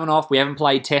 He's coming off. We haven't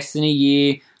played tests in a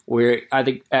year. We're, I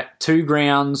think, at 2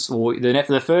 grounds, or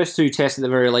the first 2 tests at the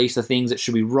very least, are things that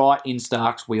should be right in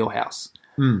Starc's wheelhouse.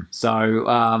 So,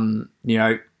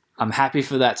 I'm happy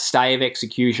for that stay of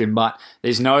execution, but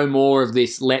there's no more of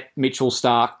this let Mitchell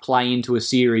Starc play into a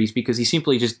series, because he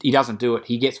simply he doesn't do it.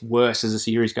 He gets worse as the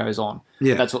series goes on.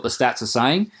 Yeah. That's what the stats are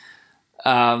saying.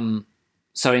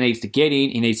 So he needs to get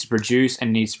in, he needs to produce, and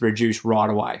he needs to produce right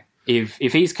away. If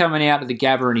he's coming out of the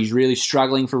Gabba and he's really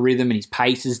struggling for rhythm and his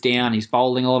pace is down, he's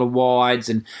bowling a lot of wides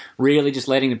and really just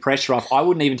letting the pressure off, I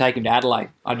wouldn't even take him to Adelaide.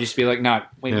 I'd just be like, no,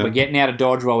 we're getting out of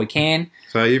Dodge while we can.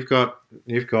 So you've got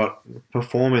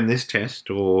perform in this test,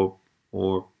 or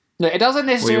It doesn't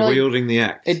you're necessarily. wielding the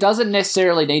axe. It doesn't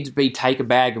necessarily need to be take a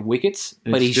bag of wickets,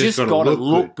 but It's he's just just gotta got to look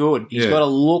look good. He's Yeah. got to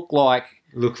look like.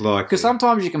 Because Because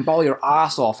sometimes you can bowl your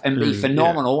ass off and be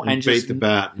phenomenal and beat just the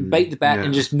bat,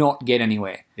 and just not get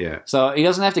anywhere. Yeah. So he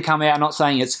doesn't have to come out not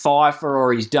saying it's 5 for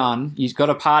or he's done. He's got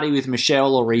a party with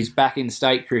Michelle or he's back in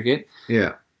state cricket.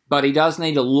 Yeah. But he does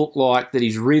need to look like that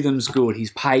his rhythm's good,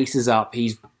 his pace is up,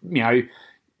 he's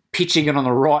pitching it on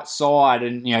the right side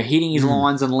and hitting his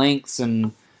lines and lengths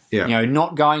and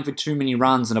not going for too many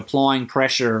runs and applying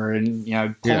pressure and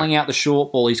pulling out the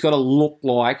short ball. He's got to look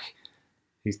like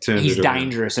He's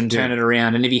dangerous and turn it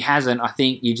around. And if he hasn't, I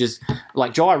think you just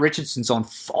like Jai Richardson's on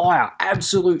fire,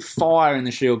 absolute fire in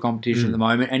the Shield competition at the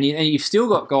moment. And you've still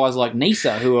got guys like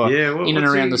Nisa who are in and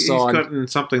around the side. He's gotten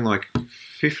something like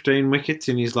 15 wickets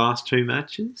in his last 2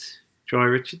 matches. Jai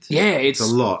Richardson. Yeah, it's a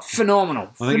lot. Phenomenal.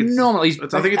 I think Phenomenal. He's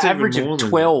I think it's average even more of than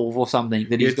 12 or something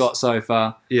that he's got so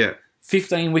far. Yeah.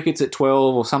 15 wickets at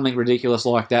 12 or something ridiculous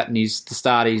like that to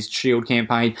start his Shield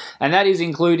campaign. And that is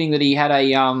including that he had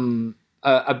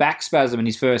a back spasm in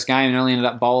his first game and only ended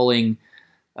up bowling,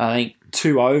 I think,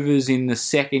 2 overs in the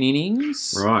second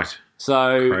innings. Right.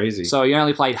 So Crazy. So he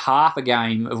only played half a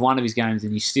game of one of his games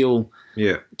and he's still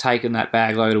taken that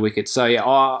bag load of wickets. So, yeah,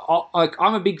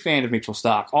 I'm a big fan of Mitchell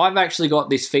Starc. I've actually got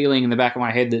this feeling in the back of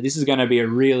my head that this is going to be a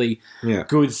really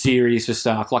good series for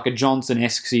Starc, like a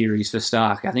Johnson-esque series for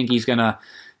Starc. I think he's going to...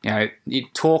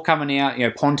 talk coming out.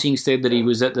 Ponting said that he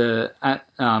was at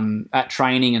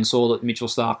training and saw that Mitchell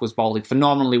Starc was bowling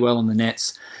phenomenally well on the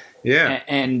nets. Yeah,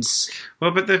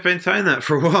 but they've been saying that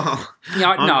for a while.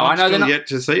 I know they're not yet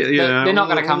to see it. They're not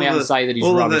going to come out and say that he's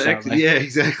rubbish. Yeah,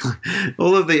 exactly.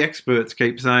 All of the experts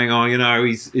keep saying,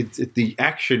 the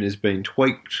action has been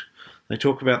tweaked. They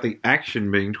talk about the action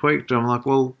being tweaked. I'm like,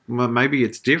 well, maybe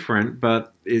it's different,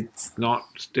 but it's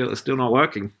still not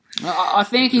working. I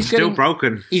think he's still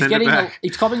broken. He's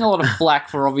copping a lot of flack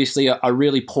for obviously a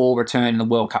really poor return in the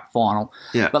World Cup final.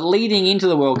 Yeah. But leading into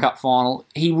the World Cup final,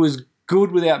 he was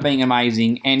good without being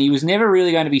amazing, and he was never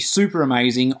really going to be super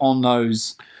amazing on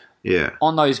those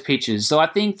pitches. So I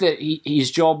think that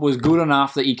his job was good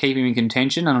enough that you keep him in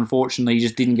contention, and unfortunately, he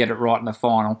just didn't get it right in the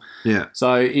final. Yeah.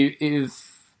 So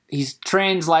if he's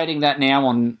translating that now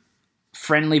on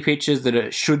friendly pitches that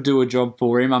it should do a job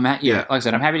for him, like I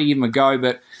said, I'm happy to give him a go,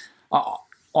 but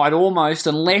I'd almost,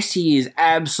 unless he is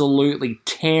absolutely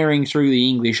tearing through the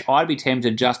English, I'd be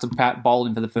tempted just to bowl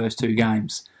him for the first 2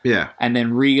 games. Yeah. And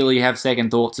then really have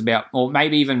second thoughts about, or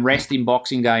maybe even rest him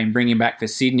Boxing Day and bring him back for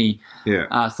Sydney,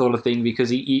 sort of thing,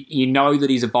 because you know that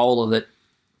he's a bowler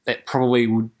that probably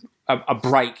would, a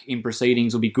break in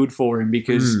proceedings will be good for him,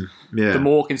 because the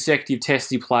more consecutive tests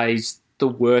he plays, the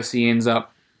worse he ends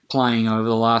up playing over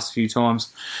the last few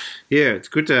times. Yeah, it's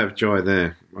good to have Jai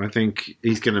there. I think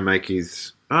he's going to make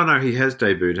his... Oh, no, he has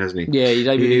debuted, hasn't he? Yeah, he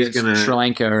debuted against Sri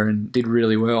Lanka and did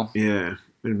really well. Yeah,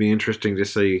 it'll be interesting to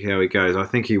see how he goes. I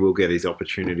think he will get his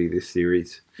opportunity this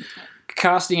series.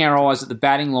 Casting our eyes at the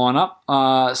batting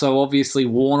lineup, so obviously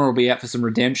Warner will be out for some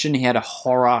redemption. He had a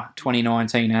horror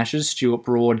 2019 Ashes. Stuart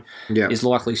Broad is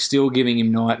likely still giving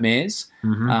him nightmares.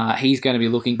 He's going to be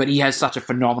looking, but he has such a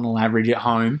phenomenal average at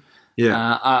home.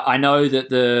 Yeah, I know that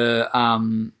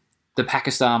the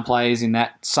Pakistan players in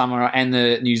that summer and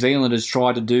the New Zealanders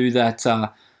tried to do that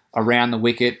around the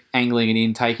wicket, angling it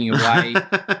in, taking away.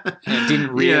 It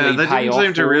didn't really pay off. They didn't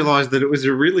seem to realise that it was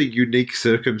a really unique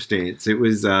circumstance. It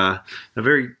was a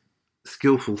very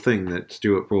skillful thing that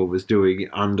Stuart Broad was doing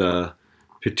under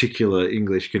particular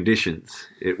English conditions.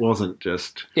 It wasn't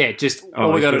just... Yeah, just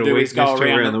all we got to do is go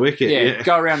around the wicket. Yeah,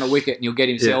 go around the wicket and you'll get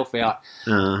himself out.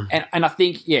 And I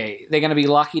think, they're going to be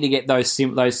lucky to get those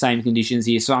same conditions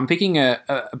here. So I'm picking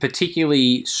a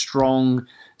particularly strong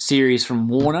series from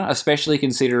Warner, especially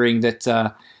considering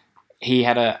that he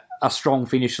had a strong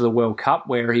finish to the World Cup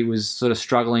where he was sort of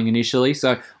struggling initially.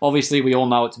 So obviously we all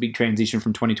know it's a big transition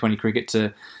from 2020 cricket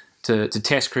to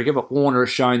Test cricket, but Warner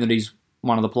has shown that he's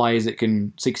one of the players that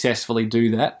can successfully do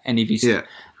that. And if he's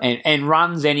and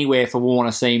runs anywhere for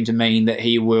Warner seem to mean that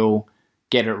he will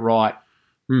get it right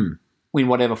in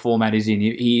whatever format he's in.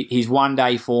 His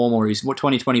one-day form or his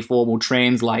 2020 form will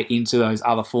translate into those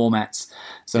other formats.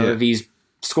 So if he's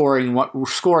scoring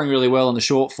really well in the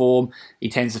short form, he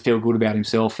tends to feel good about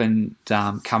himself and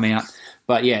come out.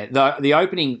 But the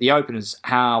openers,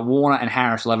 Warner and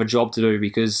Harris will have a job to do,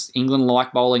 because England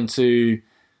like bowling to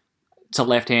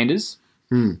left-handers.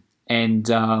 And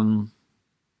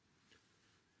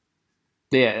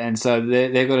and so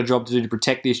they've got a job to do to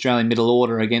protect the Australian middle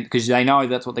order again, because they know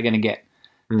that's what they're going to get.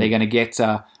 They're going to get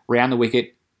round the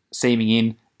wicket, seaming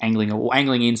in,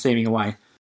 angling in, seaming away.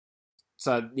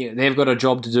 So they've got a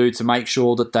job to do to make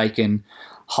sure that they can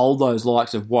hold those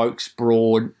likes of Wokes,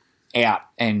 Broad out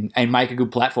and make a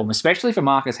good platform, especially for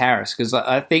Marcus Harris, because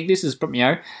I think this is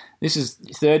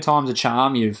third time's a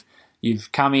charm.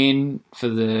 You've come in for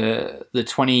the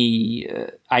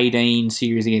 2018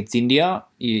 series against India.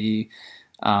 You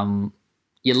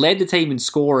led the team in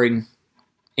scoring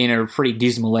in a pretty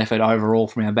dismal effort overall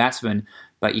from our batsmen,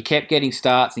 but you kept getting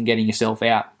starts and getting yourself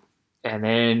out. And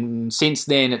then since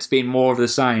then, it's been more of the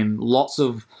same. Lots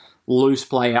of loose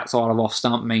play outside of off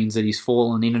stump means that he's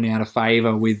fallen in and out of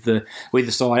favour with the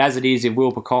side. As it is, if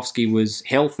Will Pucovski was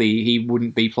healthy, he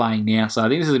wouldn't be playing now. So I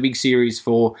think this is a big series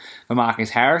for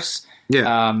Marcus Harris.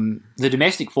 Yeah. The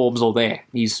domestic form's all there.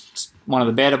 He's one of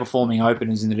the better performing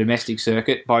openers in the domestic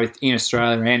circuit, both in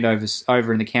Australia and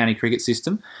over in the county cricket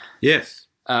system. Yes.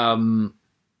 So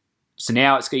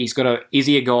now is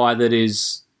he a guy that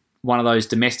is one of those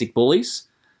domestic bullies,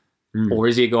 or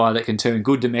is he a guy that can turn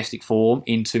good domestic form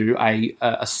into a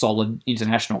solid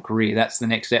international career? That's the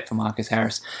next step for Marcus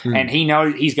Harris. And he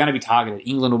knows he's going to be targeted.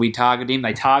 England will be targeting him.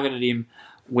 They targeted him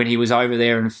when he was over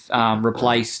there and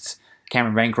replaced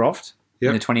Cameron Bancroft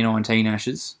in the 2019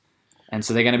 Ashes. And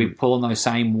so they're going to be pulling those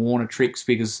same Warner tricks,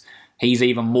 because he's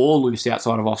even more loose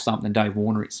outside of off stump than Dave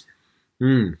Warner is.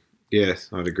 Yes,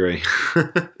 I'd agree.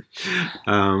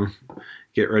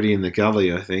 Get ready in the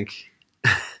gully, I think.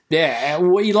 Yeah,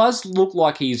 well, he does look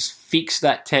like he's fixed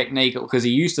that technique, because he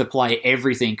used to play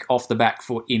everything off the back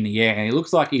foot in the air. And it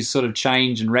looks like he's sort of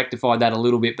changed and rectified that a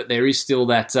little bit, but there is still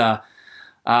that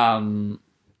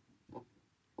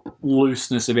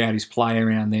looseness about his play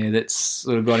around there that's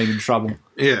sort of got him in trouble.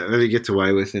 Yeah, that he gets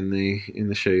away with in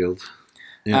the Shield.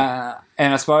 Yeah.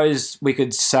 And I suppose we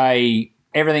could say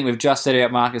everything we've just said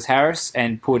about Marcus Harris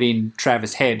and put in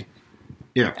Travis Head.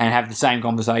 Yeah. And have the same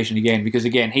conversation again, because,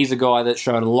 again, he's a guy that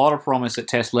showed a lot of promise at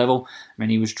Test level. I mean,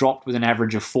 he was dropped with an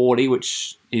average of 40,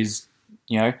 which is,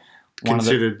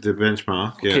 considered the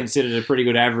benchmark. Yeah. Considered a pretty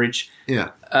good average. Yeah.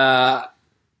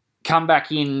 Come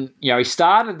back in, he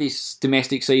started this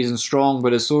domestic season strong,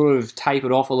 but has sort of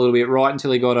tapered off a little bit right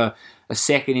until he got a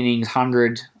second innings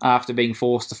 100 after being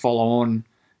forced to follow on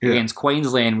against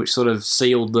Queensland, which sort of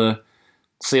sealed the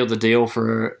deal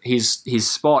for his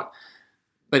spot.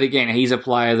 But again, he's a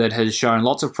player that has shown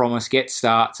lots of promise, gets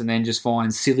starts, and then just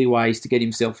finds silly ways to get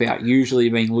himself out, usually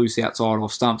being loose outside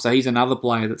off stump. So he's another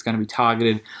player that's going to be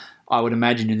targeted, I would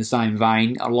imagine, in the same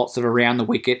vein. Lots of around the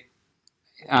wicket,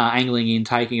 angling in,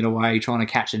 taking it away, trying to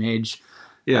catch an edge.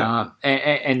 Yeah.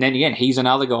 And then again, he's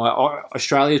another guy.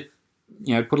 Australia's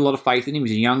put a lot of faith in him.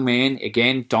 He's a young man.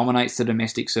 Again, dominates the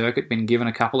domestic circuit. Been given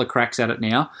a couple of cracks at it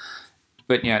now.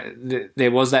 But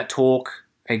there was that talk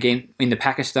again in the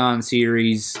Pakistan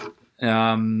series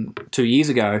 2 years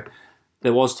ago.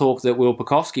 There was talk that Will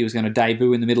Pucovski was going to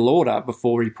debut in the middle order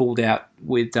before he pulled out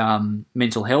with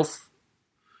mental health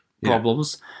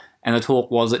problems. And the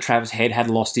talk was that Travis Head had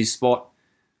lost his spot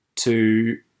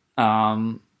to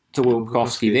Will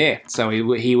Pucovski there. So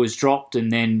he was dropped,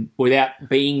 and then without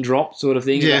being dropped, sort of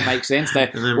thing, if that makes sense.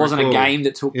 There wasn't a game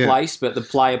that took place, but the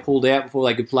player pulled out before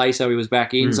they could play, so he was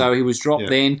back in. So he was dropped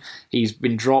then. He's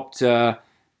been dropped.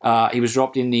 He was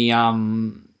dropped in the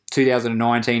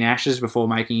 2019 Ashes before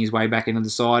making his way back into the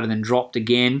side, and then dropped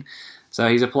again. So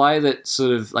he's a player that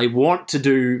sort of they want to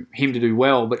do him to do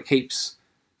well, but keeps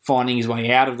finding his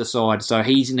way out of the side. So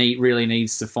really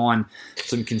needs to find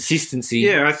some consistency.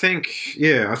 Yeah, I think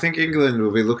England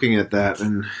will be looking at that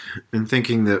and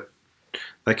thinking that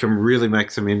they can really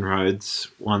make some inroads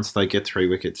once they get 3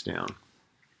 wickets down.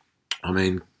 I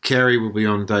mean, Carey will be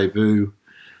on debut.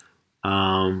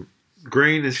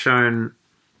 Green has shown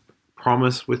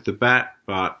promise with the bat,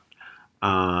 but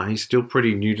he's still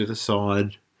pretty new to the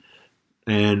side.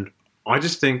 And I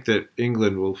just think that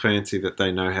England will fancy that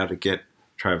they know how to get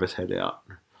Travis Head out.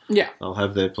 Yeah. They'll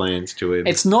have their plans to him.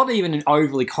 It's not even an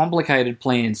overly complicated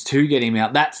plans to get him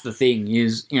out. That's the thing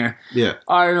is,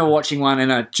 I remember watching one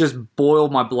and it just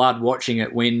boiled my blood watching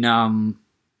it when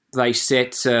they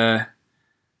set, two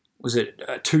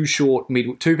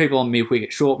people on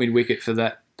mid-wicket, short mid-wicket for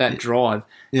that drive.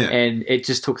 Yeah. And it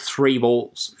just took 3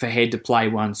 balls for Head to play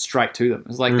one straight to them.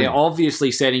 It's like they're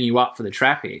obviously setting you up for the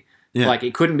trap here. Yeah. Like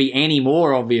it couldn't be any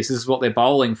more obvious. This is what they're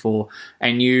bowling for.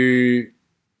 And you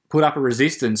put up a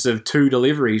resistance of 2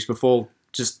 deliveries before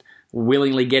just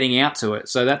willingly getting out to it.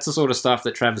 So that's the sort of stuff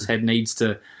that Travis Head needs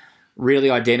to really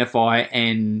identify,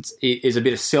 and is a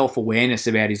bit of self-awareness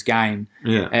about his game.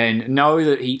 Yeah. And know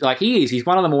that he's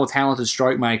one of the more talented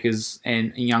stroke makers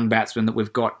and young batsmen that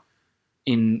we've got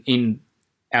in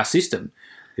our system.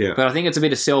 Yeah. But I think it's a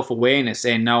bit of self-awareness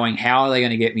and knowing how are they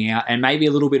going to get me out, and maybe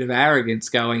a little bit of arrogance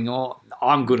going,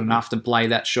 I'm good enough to play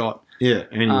that shot. Yeah,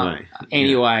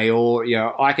 anyway. Or,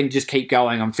 I can just keep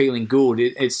going. I'm feeling good.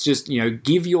 It's just,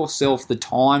 give yourself the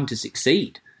time to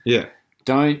succeed. Yeah.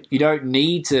 You don't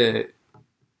need to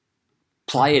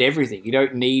play at everything. You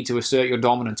don't need to assert your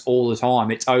dominance all the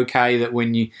time. It's okay that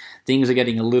when things are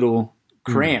getting a little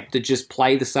cramped, to just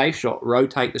play the safe shot,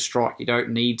 rotate the strike. You don't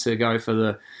need to go for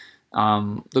the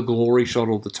glory shot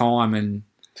all the time. And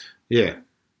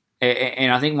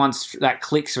I think once that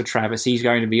clicks for Travis, he's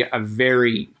going to be a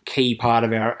very key part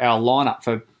of our lineup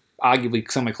for arguably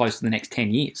somewhere close to the next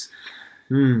 10 years.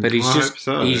 But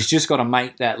he's just got to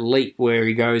make that leap where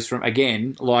he goes from,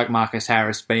 again, like Marcus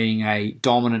Harris, being a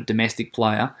dominant domestic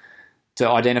player to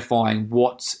identifying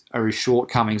what are his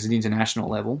shortcomings at international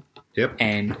level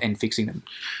and fixing them.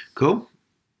 Cool.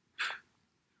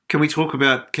 Can we talk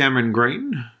about Cameron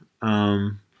Green?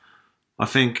 I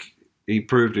think he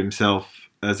proved himself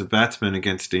as a batsman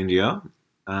against India,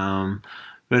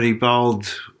 but he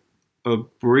bowled a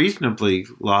reasonably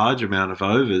large amount of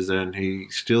overs, and he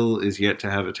still is yet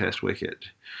to have a test wicket,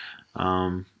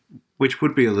 which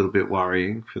would be a little bit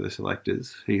worrying for the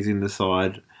selectors. He's in the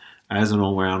side as an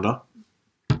all-rounder.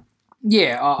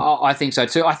 Yeah, I think so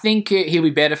too. I think he'll be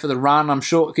better for the run, I'm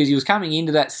sure, because he was coming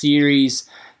into that series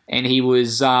and he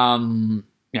was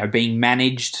being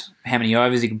managed, how many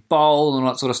overs he could bowl and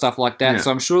all that sort of stuff like that. Yeah.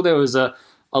 So I'm sure there was a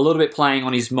little bit playing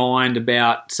on his mind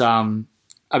about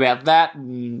that,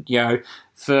 and,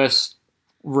 first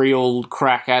real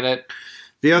crack at it.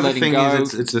 The other thing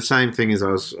is, it's the same thing as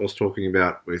I was talking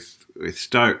about with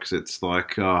Stokes. It's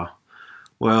like,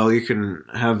 you can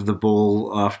have the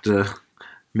ball after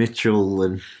Mitchell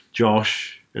and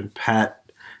Josh and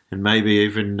Pat and maybe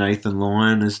even Nathan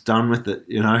Lyon is done with it.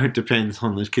 It depends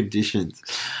on the conditions.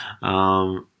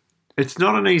 It's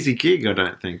not an easy gig, I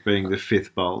don't think, being the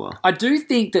 5th bowler. I do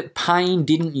think that Payne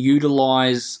didn't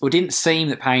seem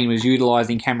that Payne was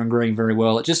utilising Cameron Green very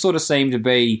well. It just sort of seemed to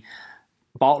be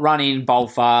run in, bowl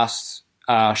fast,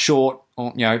 short,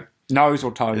 or, nose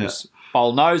or toes. Yeah.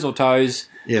 Bowl nose or toes,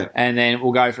 and then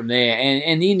we'll go from there.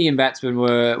 And the Indian batsmen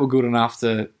were good enough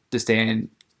to stand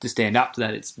up to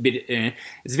that. It's a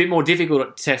bit more difficult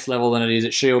at Test level than it is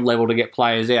at Shield level to get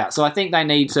players out. So I think they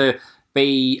need to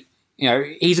be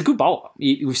he's a good bowler.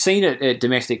 We've seen it at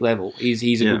domestic level.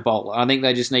 He's a good bowler. I think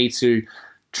they just need to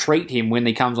treat him when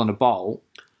he comes on to bowl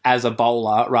as a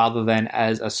bowler rather than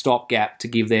as a stopgap to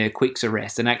give their quicks a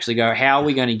rest and actually go, how are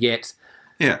we going to get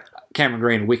Cameron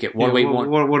Green a wicket? What do we want?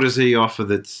 What does he offer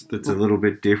that's a little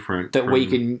bit different? That we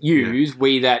can use?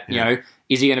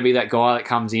 Is he going to be that guy that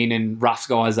comes in and roughs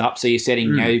guys up? So you're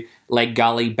setting, leg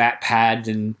gully, bat pad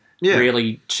and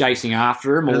really chasing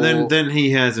after him? And then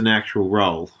he has an actual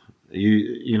role.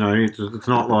 It's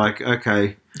not like,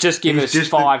 okay, just give us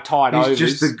 5 tight overs.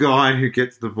 He's just the guy who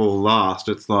gets the ball last.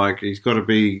 It's like he's got to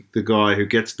be the guy who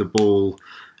gets the ball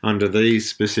under these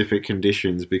specific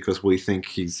conditions because we think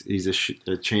he's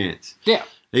a chance. Yeah.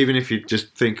 Even if you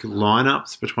just think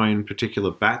lineups between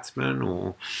particular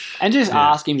batsmen and just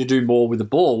ask him to do more with the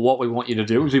ball. What we want you to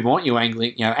do is we want you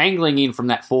angling in from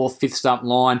that 4th, 5th stump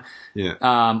line.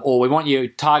 Yeah. Or we want you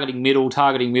targeting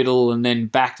middle, and then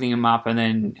backing them up and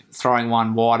then throwing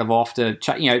one wide of off to,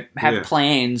 have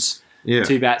plans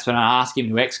to batsmen and ask him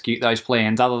to execute those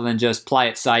plans other than just play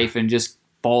it safe and just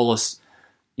bowl us,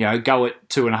 go at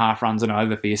 2.5 runs and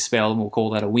over for your spell and we'll call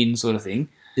that a win sort of thing.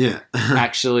 Yeah.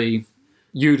 Actually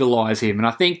utilise him. And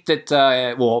I think that,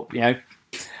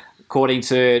 according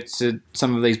to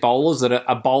some of these bowlers, that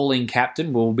a bowling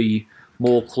captain will be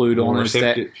more clued on as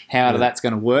to how that's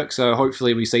going to work. So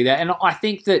hopefully we see that. And I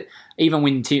think that even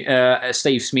when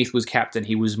Steve Smith was captain,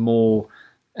 he was more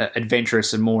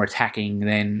adventurous and more attacking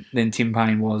than Tim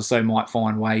Payne was, so might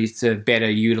find ways to better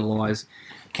utilise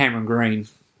Cameron Green.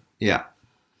 Yeah.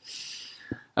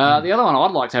 The other one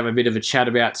I'd like to have a bit of a chat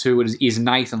about too is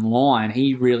Nathan Lyon.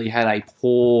 He really had a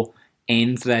poor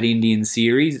end to that Indian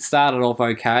series. It started off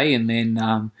okay and then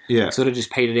sort of just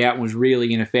petered out and was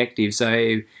really ineffective.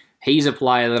 So he's a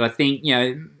player that I think,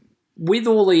 with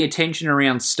all the attention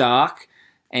around Stark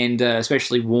and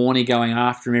especially Warney going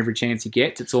after him every chance he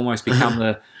gets, it's almost become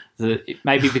the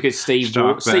maybe because Steve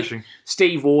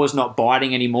Waugh's not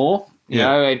biting anymore.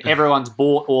 And everyone's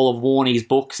bought all of Warney's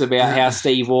books about how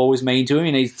Steve Waugh was mean to him.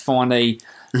 He needs to find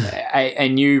a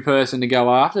new person to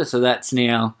go after. So that's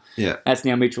now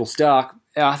Mitchell Stark.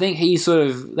 I think he's sort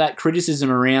of that criticism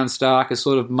around Stark has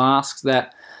sort of masked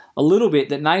that a little bit.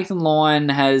 That Nathan Lyon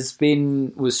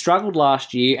was struggled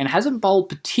last year and hasn't bowled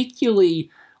particularly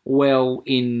well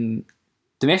in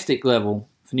domestic level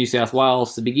for New South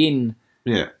Wales to begin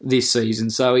this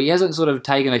season. So he hasn't sort of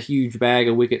taken a huge bag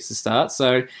of wickets to start.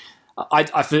 So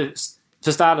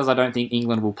for starters, I don't think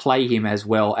England will play him as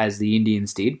well as the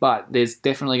Indians did, but there's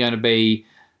definitely going to be,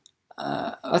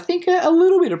 I think, a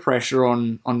little bit of pressure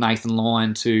on Nathan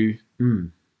Lyon to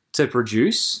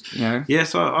produce.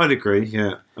 Yes, I'd agree.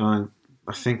 Yeah, I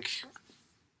think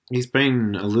he's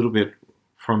been a little bit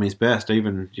from his best,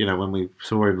 even when we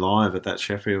saw him live at that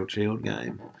Sheffield Shield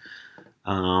game.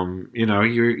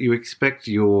 You expect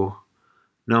your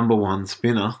number one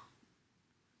spinner.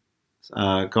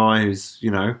 Guy who's,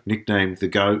 nicknamed the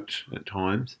GOAT at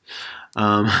times,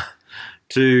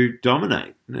 to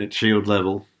dominate at Shield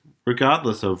level,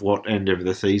 regardless of what end of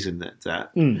the season that's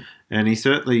at. And he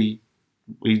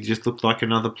just looked like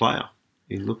another player.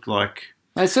 He looked like...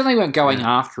 They certainly weren't going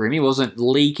after him. He wasn't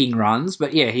leaking runs,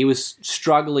 but he was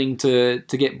struggling to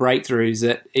get breakthroughs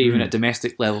at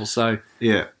domestic level. So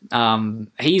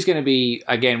he's going to be,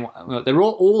 again, all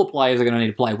the players are going to need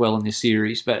to play well in this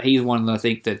series, but he's one that I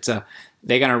think that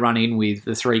they're going to run in with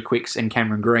the 3 quicks and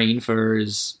Cameron Green for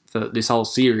this whole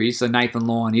series. So Nathan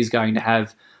Lyon is going to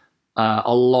have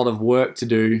a lot of work to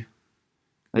do.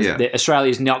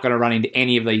 Australia's not going to run into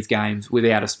any of these games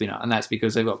without a spinner, and that's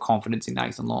because they've got confidence in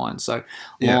Nathan Lyon. So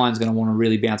Lyon's going to want to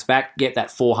really bounce back, get that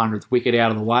 400th wicket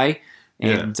out of the way,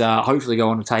 and hopefully go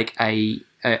on to take a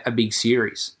big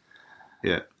series.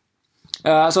 Yeah.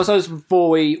 So I suppose before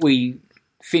we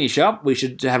finish up, we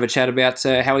should have a chat about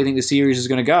how we think the series is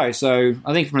going to go. So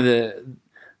I think from the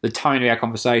tone of our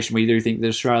conversation, we do think that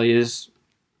Australia's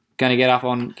going to get up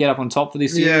on top for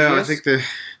this series. Yeah,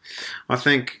 I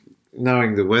think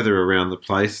knowing the weather around the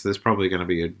place, there's probably going to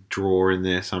be a draw in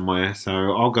there somewhere. So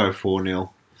I'll go 4-0.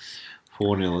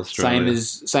 4-0 Australia.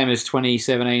 Same as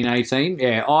 2017-18.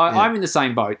 Yeah, I'm in the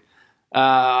same boat.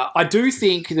 I do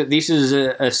think that this is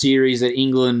a series that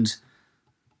England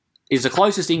is the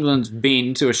closest England's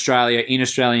been to Australia in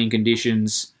Australian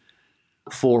conditions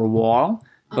for a while,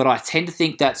 but I tend to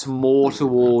think that's more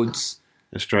towards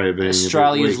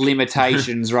Australia's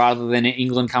limitations rather than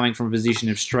England coming from a position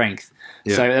of strength.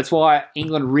 Yeah. So that's why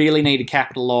England really need to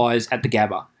capitalise at the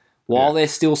Gabba. While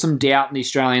there's still some doubt in the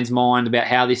Australians' mind about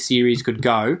how this series could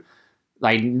go,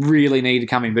 they really need to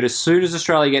come in. But as soon as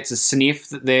Australia gets a sniff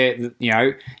that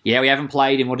we haven't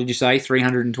played in, what did you say,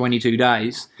 322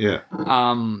 days. Yeah.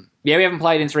 we haven't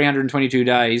played in 322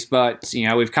 days, but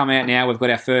we've come out now. We've got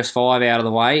our first 5 out of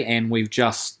the way, and we've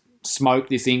just smoked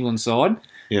this England side.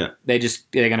 Yeah. They're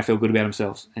going to feel good about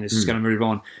themselves, and it's just going to move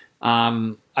on.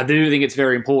 I do think it's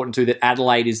very important too that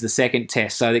Adelaide is the second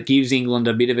test, so that gives England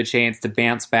a bit of a chance to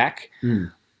bounce back.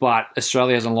 But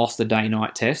Australia hasn't lost the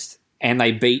day-night test, and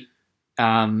they beat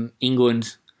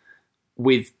England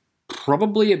with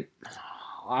probably,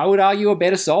 I would argue, a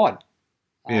better side.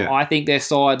 Yeah. I think their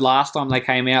side last time they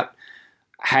came out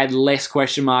had less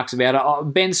question marks about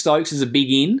it. Ben Stokes is a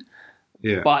big in,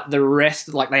 but the rest,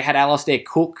 they had Alistair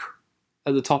Cook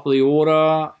at the top of the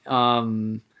order.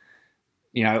 All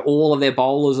of their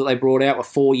bowlers that they brought out were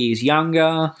 4 years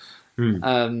younger.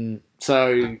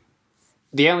 So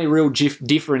the only real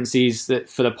difference is that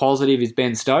for the positive is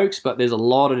Ben Stokes, but there's a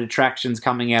lot of detractions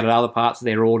coming out of other parts of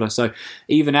their order. So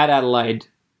even at Adelaide,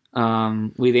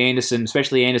 with Anderson,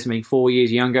 especially Anderson being 4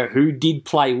 years younger, who did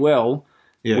play well,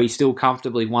 we still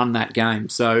comfortably won that game.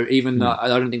 So even though I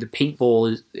don't think the pink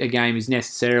ball game is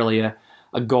necessarily a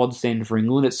godsend for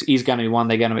England, it is going to be one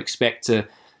they're going to expect to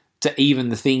even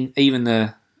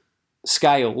the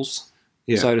scales,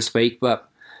 so to speak. But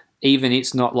even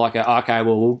it's not like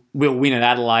we'll win at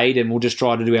Adelaide and we'll just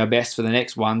try to do our best for the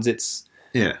next ones. It's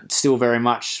still very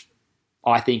much,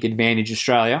 I think, advantage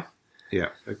Australia. Yeah,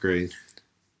 agreed.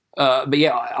 But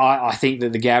I think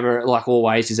that the Gabba, like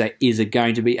always, is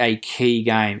going to be a key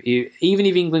game. Even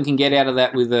if England can get out of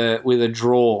that with a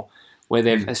draw, where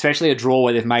especially a draw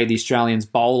where they've made the Australians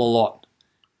bowl a lot,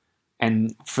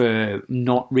 and for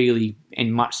not really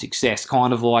in much success,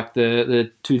 kind of like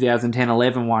the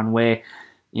 2010-11 one where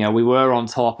we were on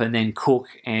top and then Cook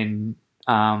and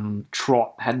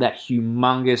Trott had that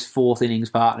humongous fourth innings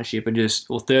partnership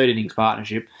or third innings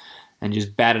partnership. And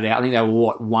just batted out. I think they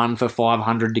were, 1 for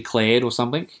 500 declared or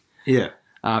something? Yeah.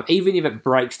 Even if it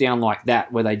breaks down like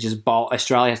that, where they just bowl,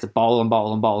 Australia has to bowl and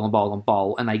bowl and bowl and bowl and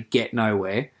bowl, and they get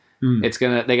nowhere, they're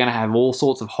gonna have all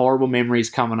sorts of horrible memories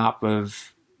coming up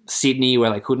of Sydney where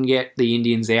they couldn't get the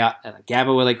Indians out, and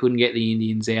Gabba where they couldn't get the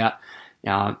Indians out.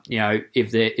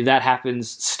 If that happens,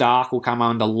 Stark will come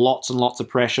under lots and lots of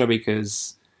pressure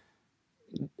because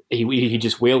he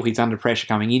just will. He's under pressure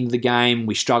coming into the game.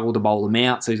 We struggle to bowl him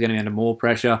out, so he's going to be under more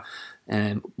pressure.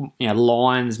 And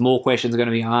Lyons, more questions are going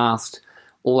to be asked,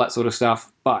 all that sort of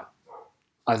stuff. But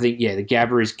I think, the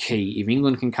Gabba is key. If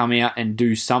England can come out and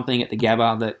do something at the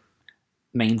Gabba that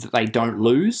means that they don't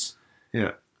lose,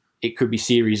 it could be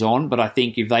series on. But I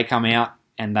think if they come out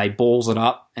and they balls it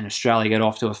up and Australia get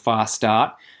off to a fast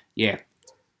start,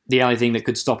 the only thing that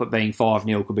could stop it being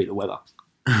 5-0 could be the weather.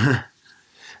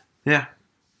 Yeah.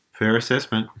 Fair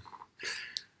assessment.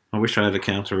 I wish I had a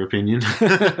counter opinion.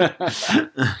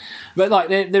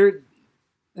 But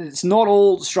it's not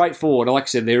all straightforward. Like I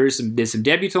said, there's some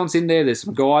debutants in there. There's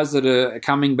some guys that are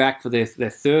coming back for their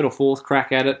third or fourth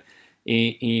crack at it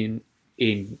in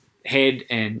Head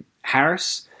and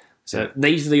Harris. So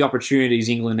these are the opportunities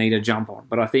England need to jump on.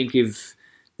 But I think if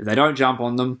they don't jump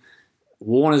on them,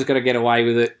 Warner's got to get away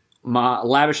with it.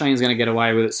 Labuschagne's going to get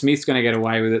away with it. Smith's going to get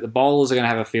away with it. The bowlers are going to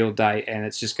have a field day, and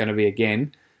it's just going to be,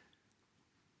 again,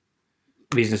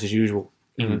 business as usual.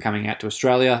 England coming out to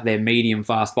Australia, their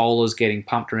medium-fast bowlers getting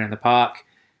pumped around the park,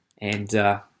 and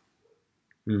the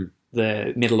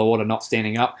middle order not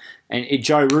standing up. And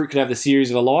Joe Root could have the series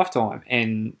of a lifetime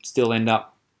and still end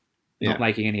up not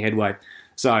making any headway.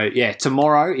 So,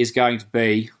 tomorrow is going to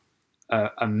be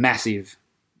a massive...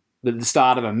 the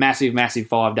start of a massive, massive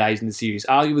 5 days in the series,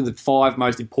 arguably the 5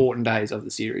 most important days of the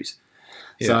series.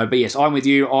 So, but yes, I'm with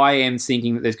you. I am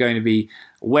thinking that there's going to be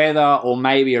weather or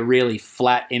maybe a really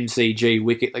flat MCG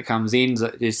wicket that comes in,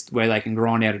 just where they can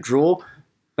grind out a draw.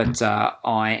 But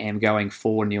I am going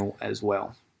 4-0 as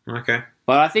well. Okay.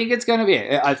 But I think it's going to be...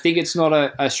 I think it's not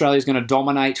Australia's going to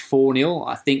dominate 4-0.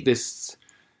 I think this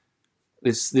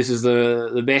is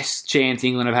the best chance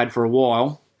England have had for a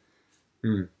while.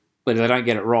 But if they don't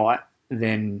get it right,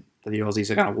 then the Aussies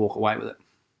are going to walk away with it.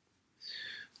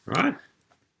 Right.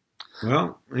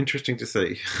 Well, interesting to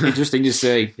see. Interesting to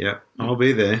see. Yeah, I'll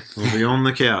be there. I'll be on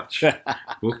the couch.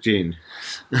 Booked in.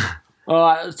 All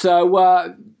right,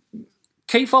 so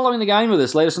keep following the game with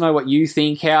us. Let us know what you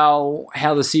think, how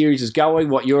the series is going,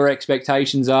 what your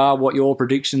expectations are, what your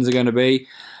predictions are going to be.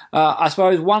 I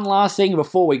suppose one last thing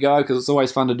before we go, because it's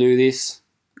always fun to do this.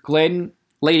 Glenn,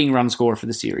 leading run scorer for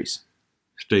the series.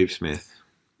 Steve Smith.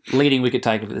 Leading wicket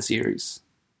taker for the series.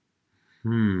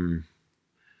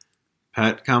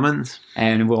 Pat Cummins.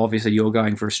 And well, obviously you're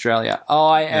going for Australia.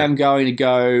 I am going to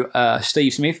go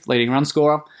Steve Smith, leading run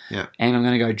scorer. Yeah. And I'm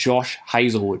going to go Josh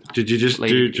Hazelwood. Did you just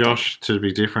do Josh to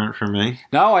be different from me?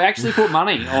 No, I actually put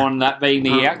money on that being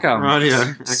the outcome.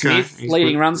 Rightio. Okay. Smith,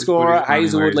 leading run scorer.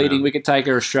 Hazelwood, leading wicket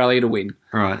taker. Australia to win.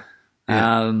 Right.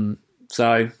 Yeah.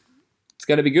 So it's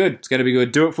going to be good. It's going to be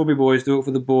good. Do it for me, boys. Do it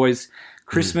for the boys.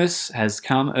 Christmas has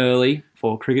come early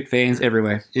for cricket fans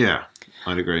everywhere. Yeah,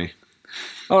 I'd agree.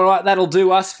 All right, that'll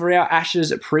do us for our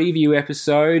Ashes preview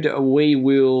episode. We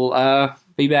will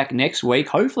be back next week,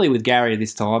 hopefully with Gary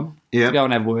this time. Yeah. To go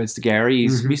and have words to Gary.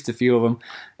 He's missed a few of them.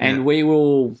 And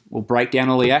we'll break down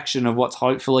all the action of what's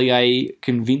hopefully a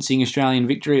convincing Australian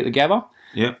victory at the Gabba.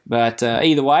 Yep. But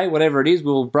either way, whatever it is,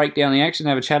 we'll break down the action,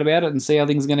 have a chat about it, and see how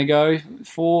things are going to go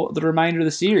for the remainder of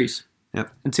the series.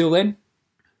 Yep. Until then,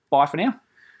 bye for now.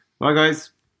 Bye,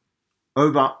 guys.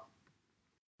 Over.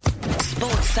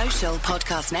 Sports Social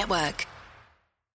Podcast Network.